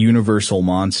universal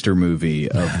monster movie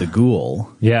of the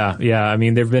ghoul. Yeah. I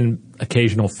mean, there have been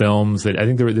occasional films that I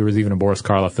think there was even a Boris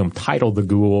Karloff film titled The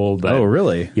Ghoul. But, oh,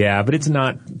 really? Yeah, but it's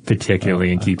not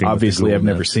particularly in keeping obviously, with the I've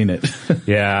never seen it.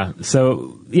 Yeah.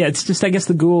 So, yeah, it's just, I guess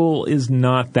the ghoul is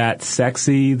not that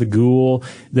sexy. The ghoul,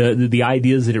 the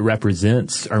ideas that it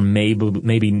represents are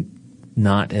maybe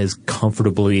not as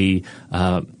comfortably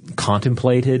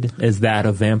contemplated as that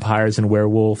of vampires and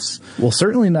werewolves. Well,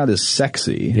 certainly not as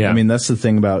sexy. Yeah. I mean, that's the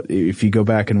thing about, if you go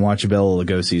back and watch Bela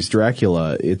Lugosi's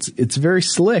Dracula, it's very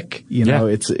slick. You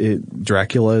know,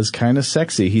 Dracula is kind of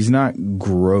sexy. He's not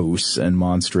gross and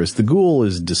monstrous. The ghoul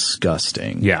is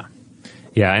disgusting. Yeah.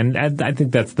 Yeah, and I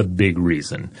think that's the big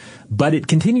reason. But it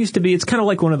continues to be, it's kind of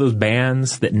like one of those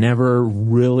bands that never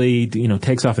really,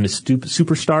 takes off into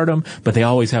superstardom, but they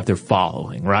always have their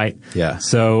following, right? Yeah.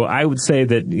 So I would say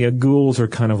that ghouls are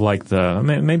kind of like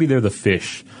maybe they're the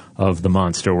fish of the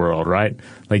monster world, right?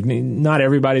 Like, not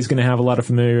everybody's going to have a lot of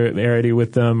familiarity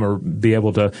with them or be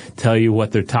able to tell you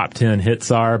what their top 10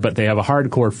 hits are, but they have a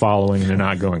hardcore following and they're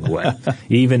not going away.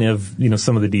 Even if,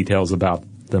 some of the details about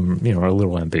them, are a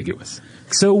little ambiguous.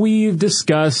 So we've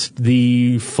discussed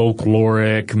the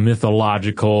folkloric,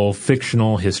 mythological,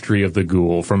 fictional history of the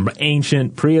ghoul from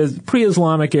ancient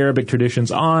pre-Islamic Arabic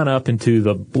traditions on up into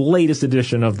the latest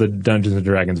edition of the Dungeons and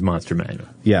Dragons Monster Manual.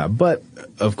 Yeah, but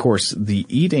of course the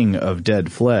eating of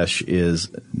dead flesh is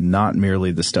not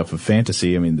merely the stuff of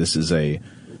fantasy. I mean, this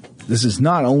is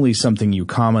not only something you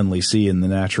commonly see in the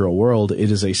natural world,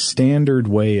 it is a standard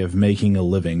way of making a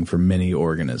living for many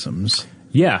organisms.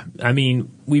 Yeah, I mean,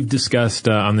 we've discussed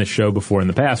on this show before in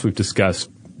the past, we've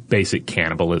discussed basic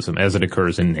cannibalism as it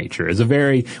occurs in nature.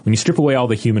 When you strip away all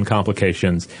the human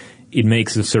complications, it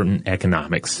makes a certain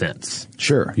economic sense.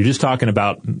 Sure. You're just talking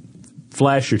about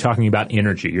flesh, you're talking about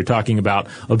energy, you're talking about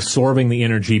absorbing the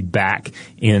energy back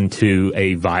into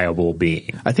a viable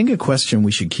being. I think a question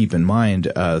we should keep in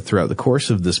mind throughout the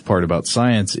course of this part about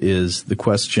science is the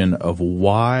question of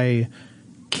why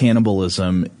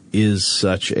cannibalism is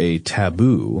such a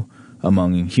taboo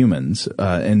among humans,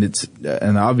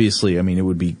 and obviously, I mean, it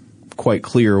would be quite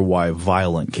clear why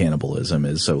violent cannibalism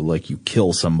is. So, like, you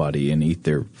kill somebody and eat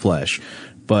their flesh.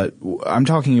 But I'm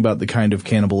talking about the kind of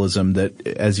cannibalism that,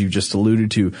 as you just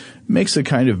alluded to, makes a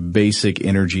kind of basic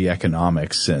energy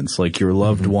economic sense. Like, your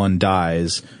loved one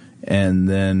dies, and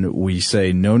then we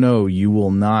say, no, you will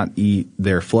not eat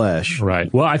their flesh.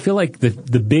 Right. Well, I feel like the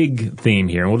big theme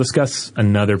here, and we'll discuss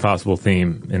another possible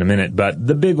theme in a minute, but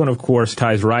the big one, of course,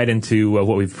 ties right into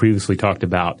what we've previously talked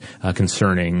about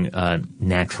concerning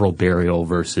natural burial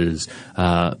versus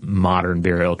modern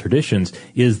burial traditions,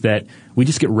 is that we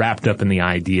just get wrapped up in the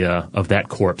idea of that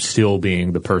corpse still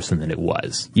being the person that it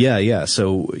was. Yeah.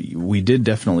 So we did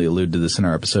definitely allude to this in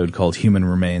our episode called Human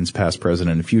Remains, Past, Present,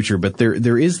 and Future, but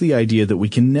there is the idea that we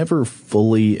can never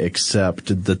fully accept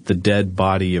that the dead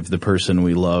body of the person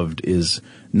we loved is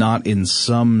not in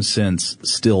some sense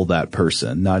still that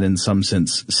person, not in some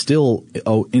sense still,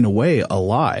 in a way,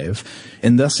 alive.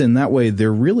 And thus, in that way,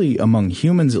 there really, among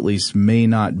humans at least, may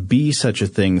not be such a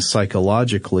thing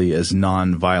psychologically as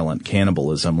non-violent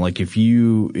cannibalism. Like if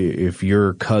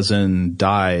your cousin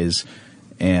dies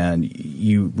and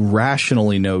you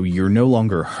rationally know you're no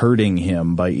longer hurting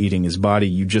him by eating his body,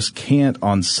 you just can't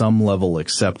on some level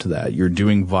accept that. You're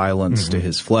doing violence to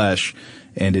his flesh,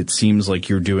 and it seems like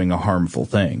you're doing a harmful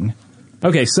thing.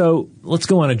 Okay, so let's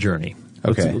go on a journey.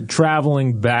 Okay.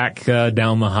 Traveling back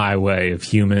down the highway of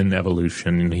human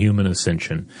evolution and human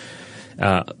ascension.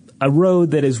 A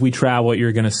road that as we travel,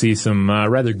 you're going to see some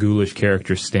rather ghoulish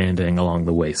characters standing along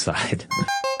the wayside.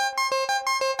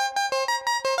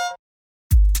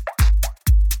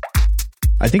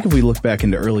 I think if we look back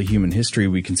into early human history,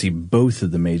 we can see both of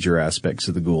the major aspects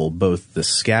of the ghoul, both the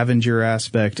scavenger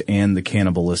aspect and the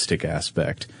cannibalistic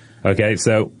aspect. Okay,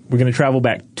 so we're going to travel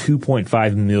back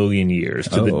 2.5 million years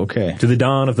to the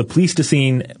dawn of the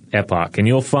Pleistocene epoch, and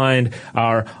you'll find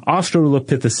our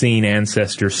Australopithecine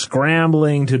ancestors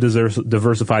scrambling to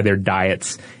diversify their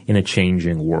diets in a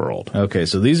changing world. Okay,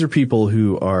 so these are people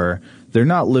who they're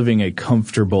not living a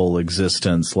comfortable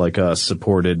existence like us,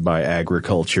 supported by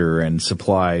agriculture and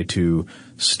supply to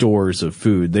stores of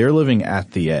food. They're living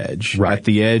at the edge, at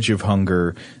the edge of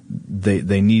hunger.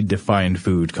 They need to find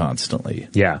food constantly.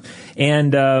 Yeah.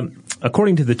 And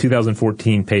according to the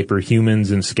 2014 paper,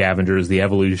 Humans and Scavengers, The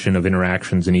Evolution of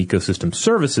Interactions in Ecosystem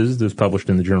Services, that was published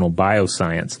in the journal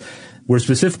Bioscience, we're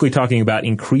specifically talking about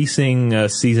increasing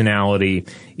seasonality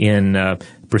in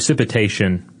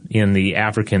precipitation in the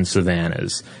African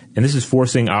savannas. And this is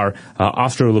forcing our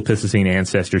Australopithecine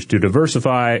ancestors to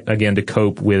diversify, again, to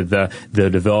cope with the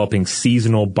developing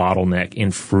seasonal bottleneck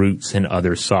in fruits and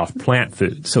other soft plant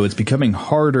foods. So it's becoming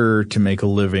harder to make a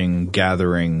living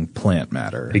gathering plant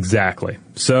matter. Exactly.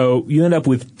 So you end up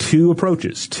with two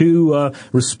approaches, two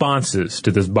responses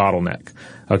to this bottleneck.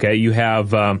 Okay, you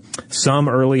have some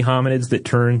early hominids that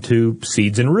turn to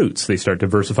seeds and roots. They start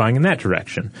diversifying in that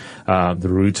direction. The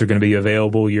roots are going to be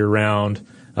available year-round.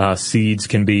 Seeds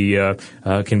can be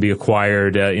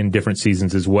acquired in different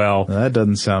seasons as well. That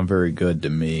doesn't sound very good to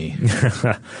me.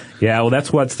 Yeah, well,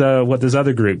 that's what this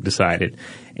other group decided,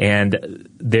 and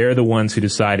they're the ones who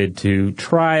decided to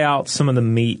try out some of the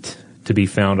meat to be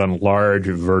found on large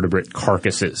vertebrate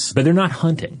carcasses, but they're not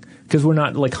hunting. Because we're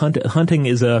not like hunting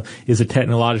is a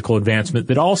technological advancement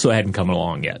that also hadn't come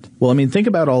along yet. Well, I mean, think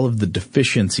about all of the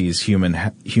deficiencies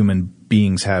human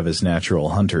beings have as natural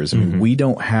hunters. I mean, we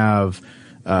don't have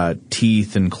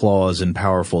teeth and claws and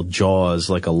powerful jaws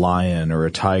like a lion or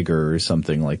a tiger or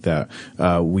something like that.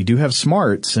 We do have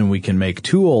smarts and we can make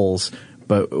tools,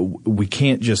 but we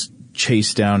can't just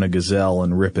chase down a gazelle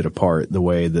and rip it apart the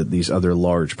way that these other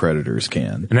large predators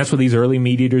can. And that's what these early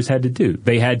meat eaters had to do.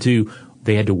 They had to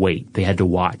wait. They had to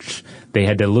watch. They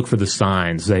had to look for the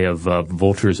signs, say, of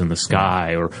vultures in the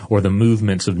sky or the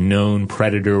movements of known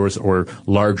predators or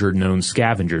larger known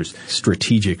scavengers.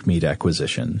 Strategic meat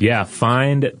acquisition. Yeah,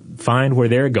 find where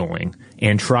they're going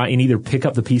and try and either pick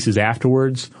up the pieces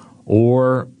afterwards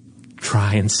or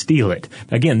try and steal it.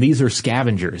 Again, these are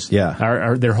scavengers.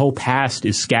 Yeah. Their whole past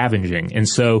is scavenging. And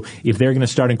so if they're going to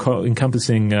start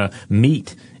encompassing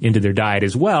meat into their diet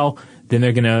as well, then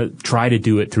they're going to try to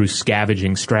do it through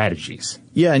scavenging strategies.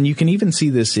 Yeah, and you can even see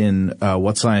this in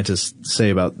what scientists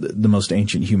say about the most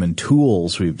ancient human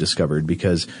tools we've discovered,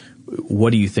 because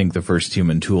what do you think the first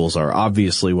human tools are?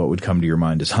 Obviously, what would come to your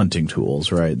mind is hunting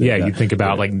tools, right? You think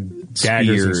about like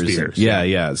daggers and spears.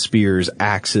 Yeah, spears,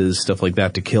 axes, stuff like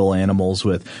that to kill animals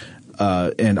with.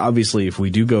 And obviously, if we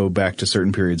do go back to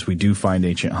certain periods, we do find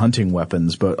ancient hunting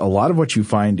weapons, but a lot of what you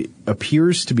find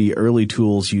appears to be early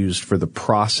tools used for the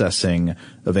processing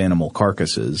of animal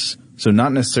carcasses. So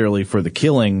not necessarily for the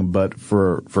killing, but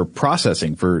for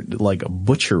processing, for like a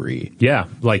butchery. Yeah,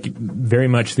 like very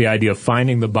much the idea of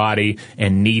finding the body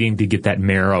and needing to get that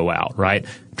marrow out, right?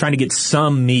 Trying to get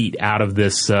some meat out of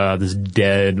this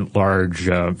dead large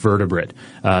vertebrate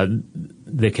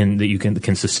that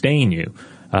can sustain you.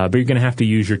 But you're going to have to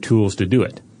use your tools to do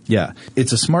it. Yeah,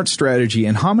 it's a smart strategy,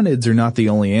 and hominids are not the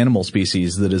only animal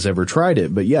species that has ever tried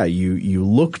it. But yeah, you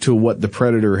look to what the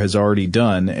predator has already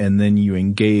done, and then you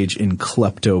engage in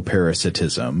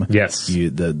kleptoparasitism. Yes.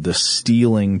 The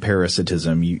stealing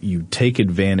parasitism. You take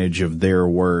advantage of their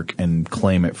work and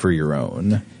claim it for your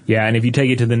own. Yeah, and if you take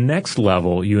it to the next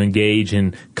level, you engage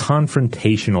in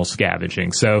confrontational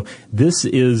scavenging. So this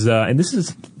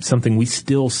is something we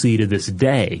still see to this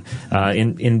day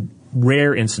in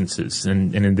rare instances,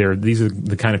 and these are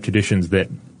the kind of traditions that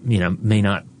may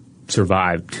not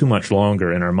survive too much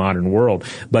longer in our modern world.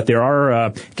 But there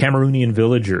are Cameroonian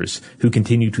villagers who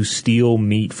continue to steal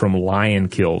meat from lion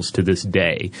kills to this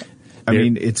day. I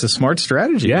mean, it's a smart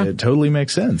strategy. Yeah. It totally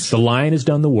makes sense. The lion has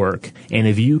done the work, and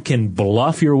if you can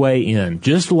bluff your way in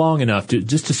just long enough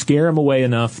to scare him away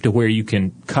enough to where you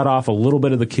can cut off a little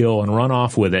bit of the kill and run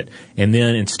off with it, and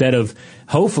then instead of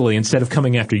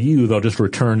coming after you, they'll just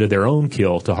return to their own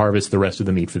kill to harvest the rest of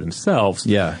the meat for themselves.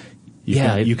 Yeah.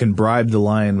 You can bribe the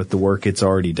lion with the work it's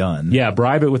already done. Yeah,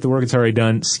 bribe it with the work it's already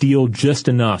done, steal just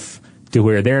enough to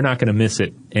where they're not going to miss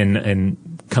it and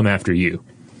come after you.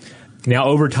 Now,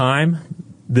 over time,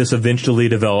 this eventually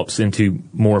develops into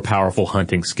more powerful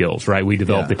hunting skills, right? We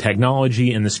develop the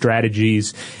technology and the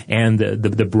strategies and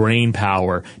the brain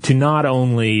power to not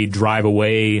only drive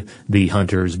away the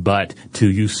hunters, but to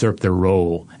usurp their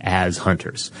role as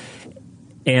hunters.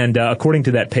 And according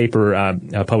to that paper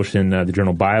published in the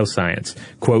journal Bioscience,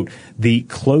 quote, the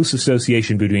close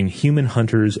association between human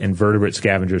hunters and vertebrate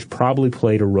scavengers probably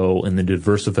played a role in the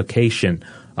diversification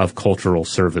of cultural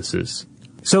services.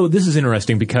 So this is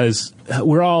interesting because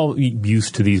we're all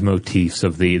used to these motifs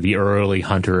of the early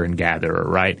hunter and gatherer,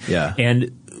 right? Yeah.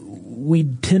 And we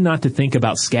tend not to think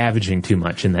about scavenging too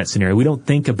much in that scenario. We don't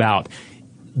think about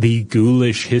the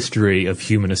ghoulish history of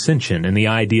human ascension and the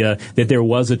idea that there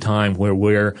was a time where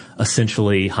we're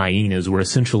essentially hyenas, we're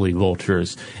essentially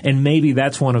vultures, and maybe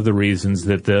that's one of the reasons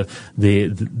that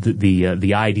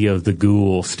the idea of the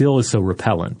ghoul still is so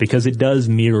repellent, because it does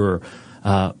mirror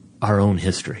our own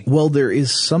history. Well, there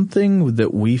is something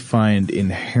that we find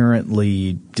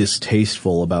inherently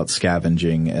distasteful about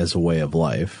scavenging as a way of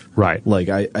life. Right. Like,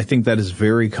 I think that is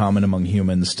very common among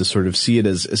humans to sort of see it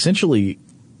as essentially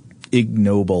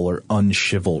ignoble or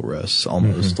unchivalrous,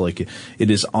 almost. Mm-hmm. Like, it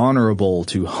is honorable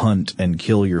to hunt and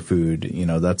kill your food.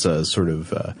 That's a sort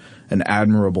of an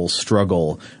admirable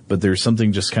struggle, but there's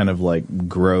something just kind of like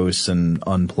gross and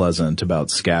unpleasant about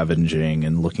scavenging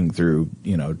and looking through,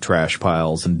 trash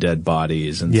piles and dead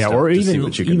bodies and stuff or to even see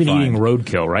what you can find. Eating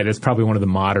roadkill, right? That's probably one of the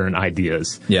modern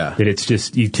ideas. Yeah. That it's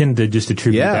just, you tend to just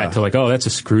attribute that to like, oh, that's a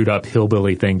screwed up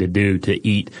hillbilly thing to do, to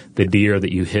eat the deer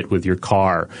that you hit with your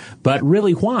car. But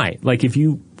really, why? Like, if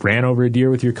you ran over a deer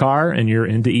with your car and you're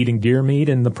into eating deer meat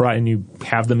and you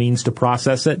have the means to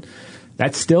process it,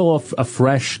 that's still a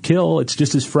fresh kill. It's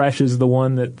just as fresh as the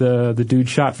one that the dude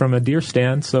shot from a deer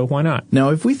stand, so why not? Now,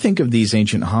 if we think of these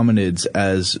ancient hominids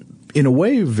as, in a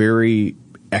way, very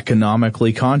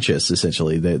economically conscious,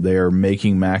 essentially, they are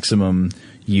making maximum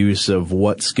use of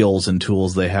what skills and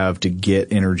tools they have to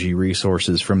get energy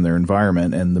resources from their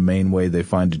environment, and the main way they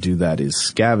find to do that is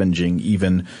scavenging,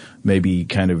 even maybe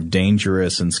kind of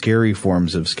dangerous and scary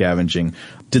forms of scavenging.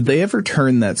 Did they ever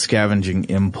turn that scavenging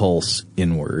impulse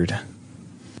inward?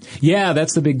 Yeah,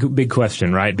 that's the big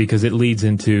question, right? Because it leads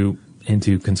into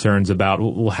concerns about,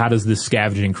 well, how does this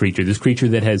scavenging creature, this creature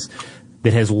that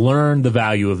has learned the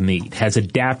value of meat, has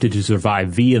adapted to survive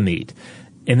via meat,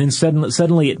 and then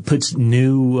suddenly it puts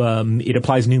it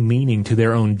applies new meaning to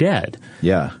their own dead.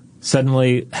 Yeah.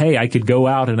 Suddenly, hey, I could go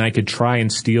out and I could try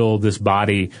and steal this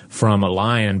body from a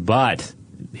lion, but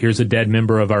here's a dead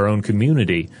member of our own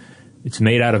community. It's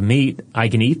made out of meat. I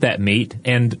can eat that meat.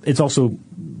 And it's also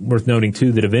worth noting,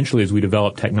 too, that eventually as we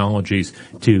develop technologies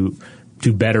to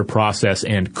better process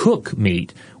and cook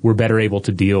meat, we're better able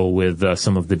to deal with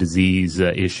some of the disease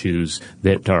issues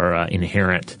that are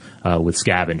inherent with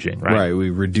scavenging, right? Right.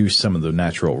 We reduce some of the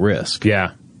natural risk.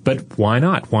 Yeah. But why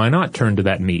not? Why not turn to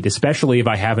that meat? Especially if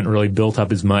I haven't really built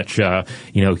up as much,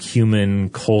 human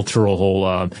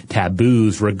cultural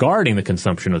taboos regarding the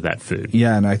consumption of that food.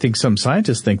 Yeah, and I think some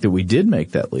scientists think that we did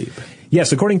make that leap.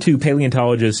 Yes, according to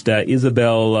paleontologist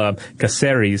Isabel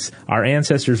Caceres, our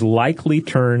ancestors likely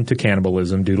turned to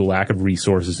cannibalism due to lack of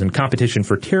resources and competition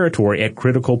for territory at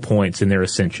critical points in their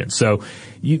ascension. So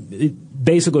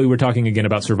basically we're talking again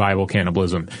about survival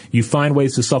cannibalism. You find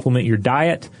ways to supplement your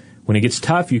diet. When it gets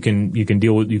tough, you can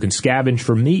scavenge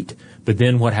for meat, but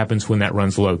then what happens when that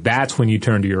runs low? That's when you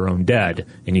turn to your own dead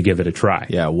and you give it a try.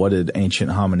 Yeah, what did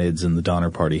ancient hominids and the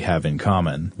Donner Party have in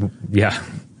common? Yeah.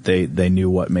 They knew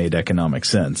what made economic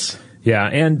sense. Yeah,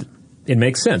 and it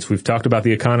makes sense. We've talked about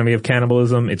the economy of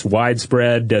cannibalism. It's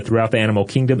widespread throughout the animal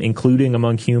kingdom, including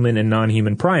among human and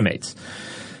non-human primates.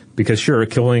 Because sure,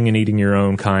 killing and eating your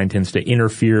own kind tends to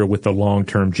interfere with the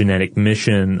long-term genetic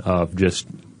mission of just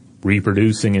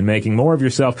reproducing and making more of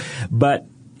yourself, but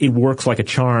it works like a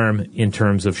charm in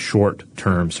terms of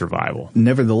short-term survival.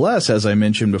 Nevertheless, as I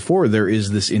mentioned before, there is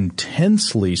this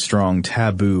intensely strong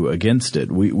taboo against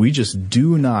it. We just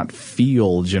do not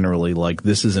feel generally like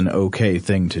this is an okay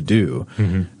thing to do,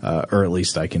 or at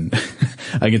least I can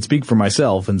I can speak for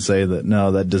myself and say that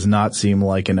no, that does not seem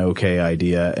like an okay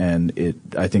idea, and it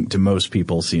I think to most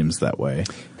people seems that way.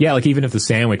 Yeah, like even if the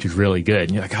sandwich is really good,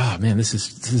 and you're like, oh man, this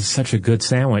is such a good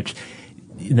sandwich.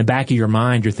 In the back of your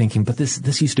mind, you're thinking, but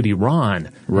this used to be Ron.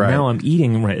 Right. And now I'm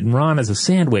eating Ron as a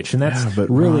sandwich, and that's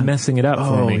really Ron, messing it up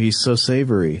for me. Oh, he's so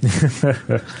savory.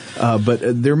 But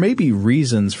there may be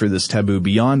reasons for this taboo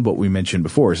beyond what we mentioned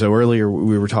before. So earlier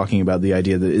we were talking about the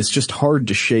idea that it's just hard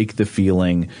to shake the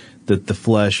feeling that the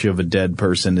flesh of a dead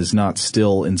person is not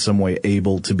still in some way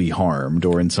able to be harmed,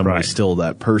 or in some way still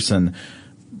that person.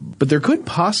 But there could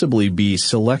possibly be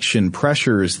selection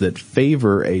pressures that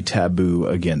favor a taboo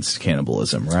against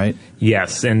cannibalism, right?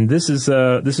 Yes, and this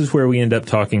is where we end up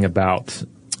talking about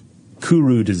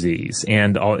Kuru disease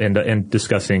and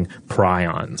discussing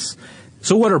prions.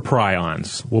 So what are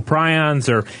prions? Well, prions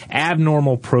are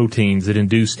abnormal proteins that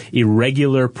induce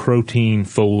irregular protein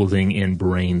folding in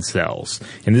brain cells.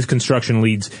 And this construction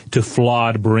leads to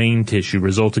flawed brain tissue,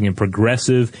 resulting in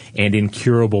progressive and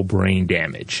incurable brain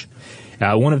damage.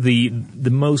 One of the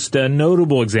most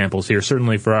notable examples here,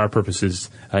 certainly for our purposes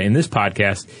in this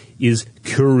podcast, is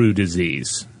Kuru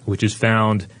disease, which is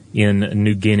found in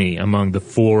New Guinea among the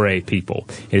Foray people.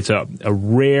 It's a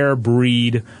rare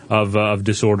breed of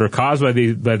disorder caused by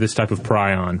this type of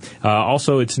prion.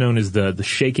 Also, it's known as the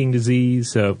shaking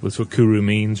disease. That's what Kuru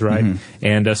means, right? Mm-hmm.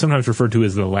 And sometimes referred to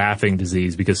as the laughing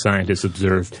disease because scientists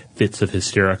observed fits of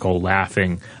hysterical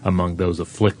laughing among those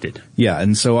afflicted. Yeah,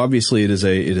 and so obviously it is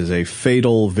a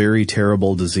fatal, very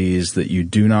terrible disease that you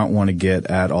do not want to get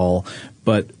at all.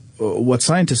 But what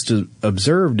scientists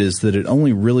observed is that it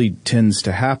only really tends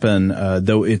to happen,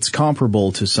 though it's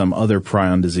comparable to some other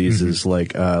prion diseases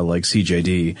like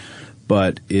CJD,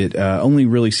 but it only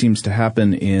really seems to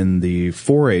happen in the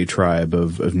Foray tribe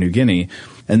of New Guinea.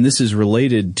 And this is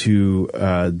related to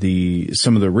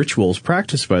some of the rituals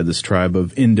practiced by this tribe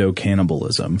of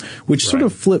endo-cannibalism, which sort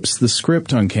of flips the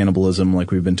script on cannibalism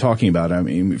like we've been talking about. I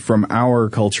mean, from our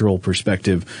cultural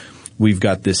perspective, we've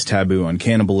got this taboo on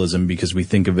cannibalism because we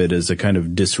think of it as a kind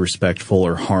of disrespectful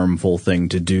or harmful thing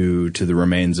to do to the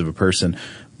remains of a person.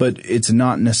 But it's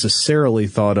not necessarily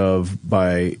thought of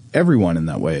by everyone in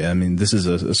that way. I mean, this is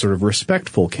a sort of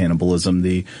respectful cannibalism,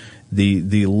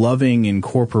 the loving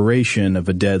incorporation of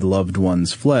a dead loved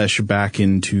one's flesh back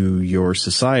into your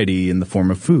society in the form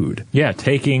of food. Yeah,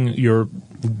 taking your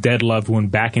dead loved one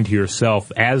back into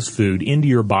yourself as food, into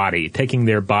your body, taking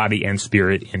their body and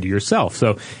spirit into yourself.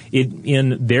 So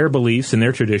in their beliefs and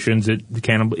their traditions,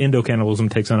 endo-cannibalism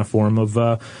takes on a form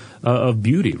of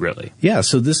beauty, really. Yeah,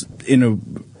 so this, in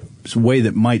a way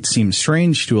that might seem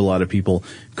strange to a lot of people,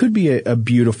 could be a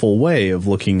beautiful way of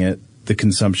looking at the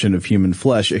consumption of human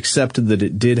flesh, except that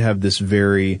it did have this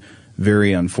very,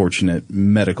 very unfortunate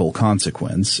medical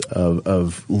consequence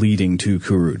of leading to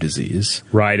Kuru disease.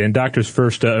 Right, and doctors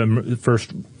first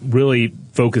really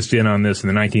focused in on this in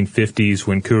the 1950s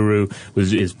when Kuru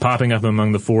is popping up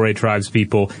among the Foray tribes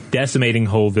people, decimating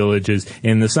whole villages,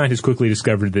 and the scientists quickly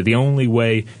discovered that the only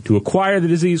way to acquire the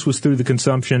disease was through the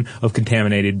consumption of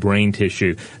contaminated brain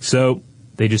tissue. So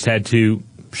they just had to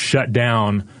shut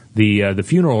down the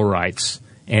funeral rites,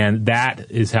 and that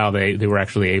is how they were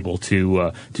actually able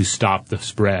to stop the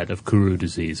spread of Kuru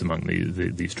disease among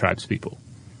these tribes people.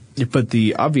 But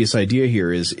the obvious idea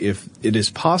here is if it is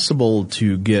possible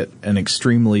to get an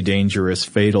extremely dangerous,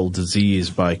 fatal disease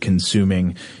by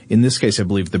consuming, in this case, I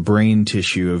believe, the brain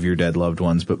tissue of your dead loved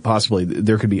ones, but possibly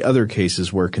there could be other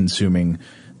cases where consuming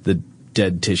the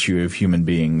dead tissue of human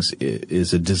beings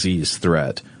is a disease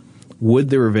threat. Would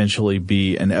there eventually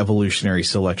be an evolutionary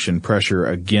selection pressure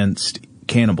against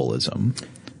cannibalism?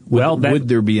 Well, would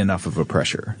there be enough of a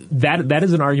pressure? That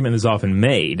is an argument that's often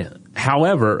made.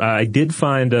 However, I did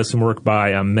find some work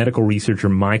by medical researcher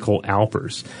Michael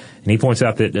Alpers, and he points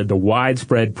out that the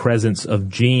widespread presence of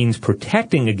genes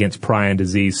protecting against prion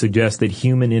disease suggests that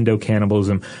human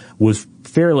endo-cannibalism was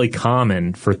fairly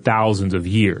common for thousands of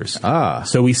years.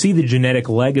 So we see the genetic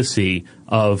legacy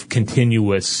of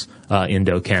continuous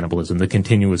endo-cannibalism, the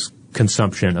continuous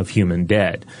consumption of human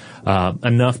dead,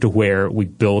 enough to where we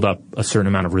build up a certain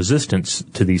amount of resistance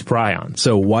to these prions.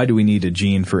 So why do we need a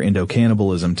gene for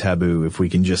endocannibalism taboo if we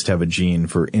can just have a gene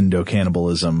for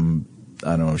endocannibalism,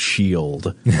 I don't know,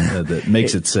 shield that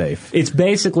makes it safe? It's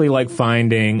basically like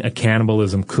finding a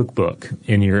cannibalism cookbook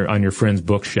on your friend's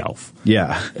bookshelf.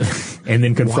 Yeah. And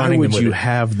then confronting Why them would with you it.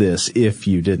 have this if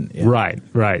you didn't? Yeah.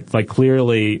 Right. Like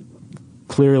clearly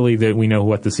that we know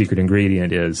what the secret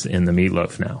ingredient is in the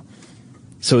meatloaf now.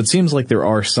 So it seems like there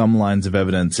are some lines of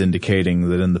evidence indicating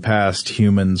that in the past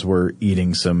humans were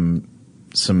eating some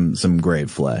grave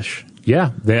flesh.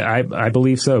 Yeah, I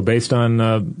believe so. Based on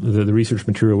the research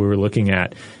material we were looking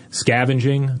at,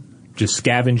 scavenging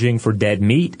for dead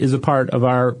meat is a part of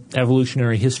our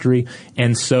evolutionary history,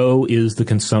 and so is the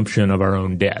consumption of our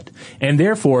own dead. And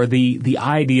therefore, the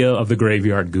idea of the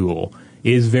graveyard ghoul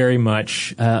is very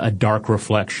much a dark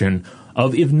reflection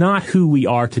of, if not who we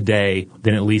are today,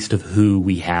 then at least of who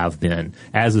we have been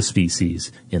as a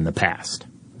species in the past.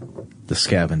 The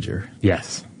scavenger.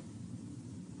 Yes.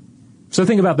 So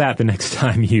think about that the next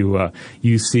time you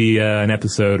see an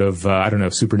episode of,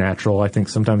 Supernatural, I think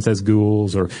sometimes has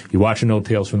ghouls, or you watch an old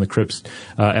Tales from the Crypt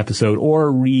episode,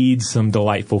 or read some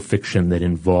delightful fiction that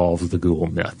involves the ghoul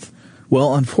myth.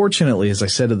 Well, unfortunately, as I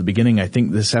said at the beginning, I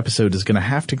think this episode is going to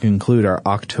have to conclude our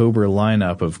October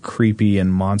lineup of creepy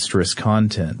and monstrous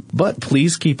content. But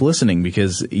please keep listening,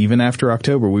 because even after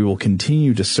October, we will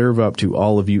continue to serve up to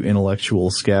all of you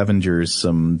intellectual scavengers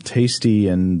some tasty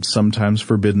and sometimes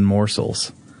forbidden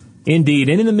morsels. Indeed.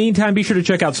 And in the meantime, be sure to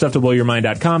check out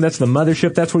StuffToBlowYourMind.com. That's the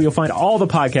mothership. That's where you'll find all the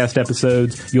podcast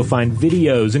episodes. You'll find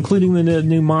videos, including the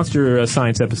new monster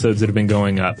science episodes that have been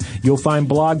going up. You'll find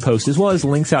blog posts, as well as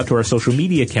links out to our social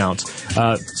media accounts,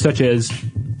 such as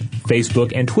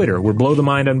Facebook and Twitter. We're Blow the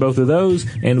Mind on both of those,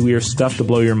 and we are Stuff to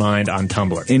Blow Your Mind on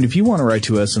Tumblr. And if you want to write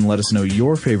to us and let us know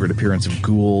your favorite appearance of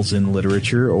ghouls in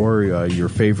literature, or your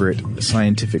favorite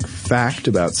scientific fact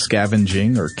about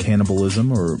scavenging or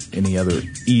cannibalism or any other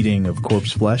eating of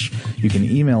corpse flesh, you can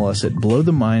email us at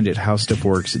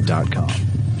blowthemind@howstuffworks.com.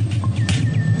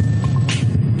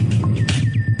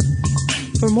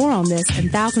 For more on this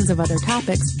and thousands of other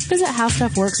topics, visit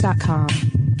howstuffworks.com.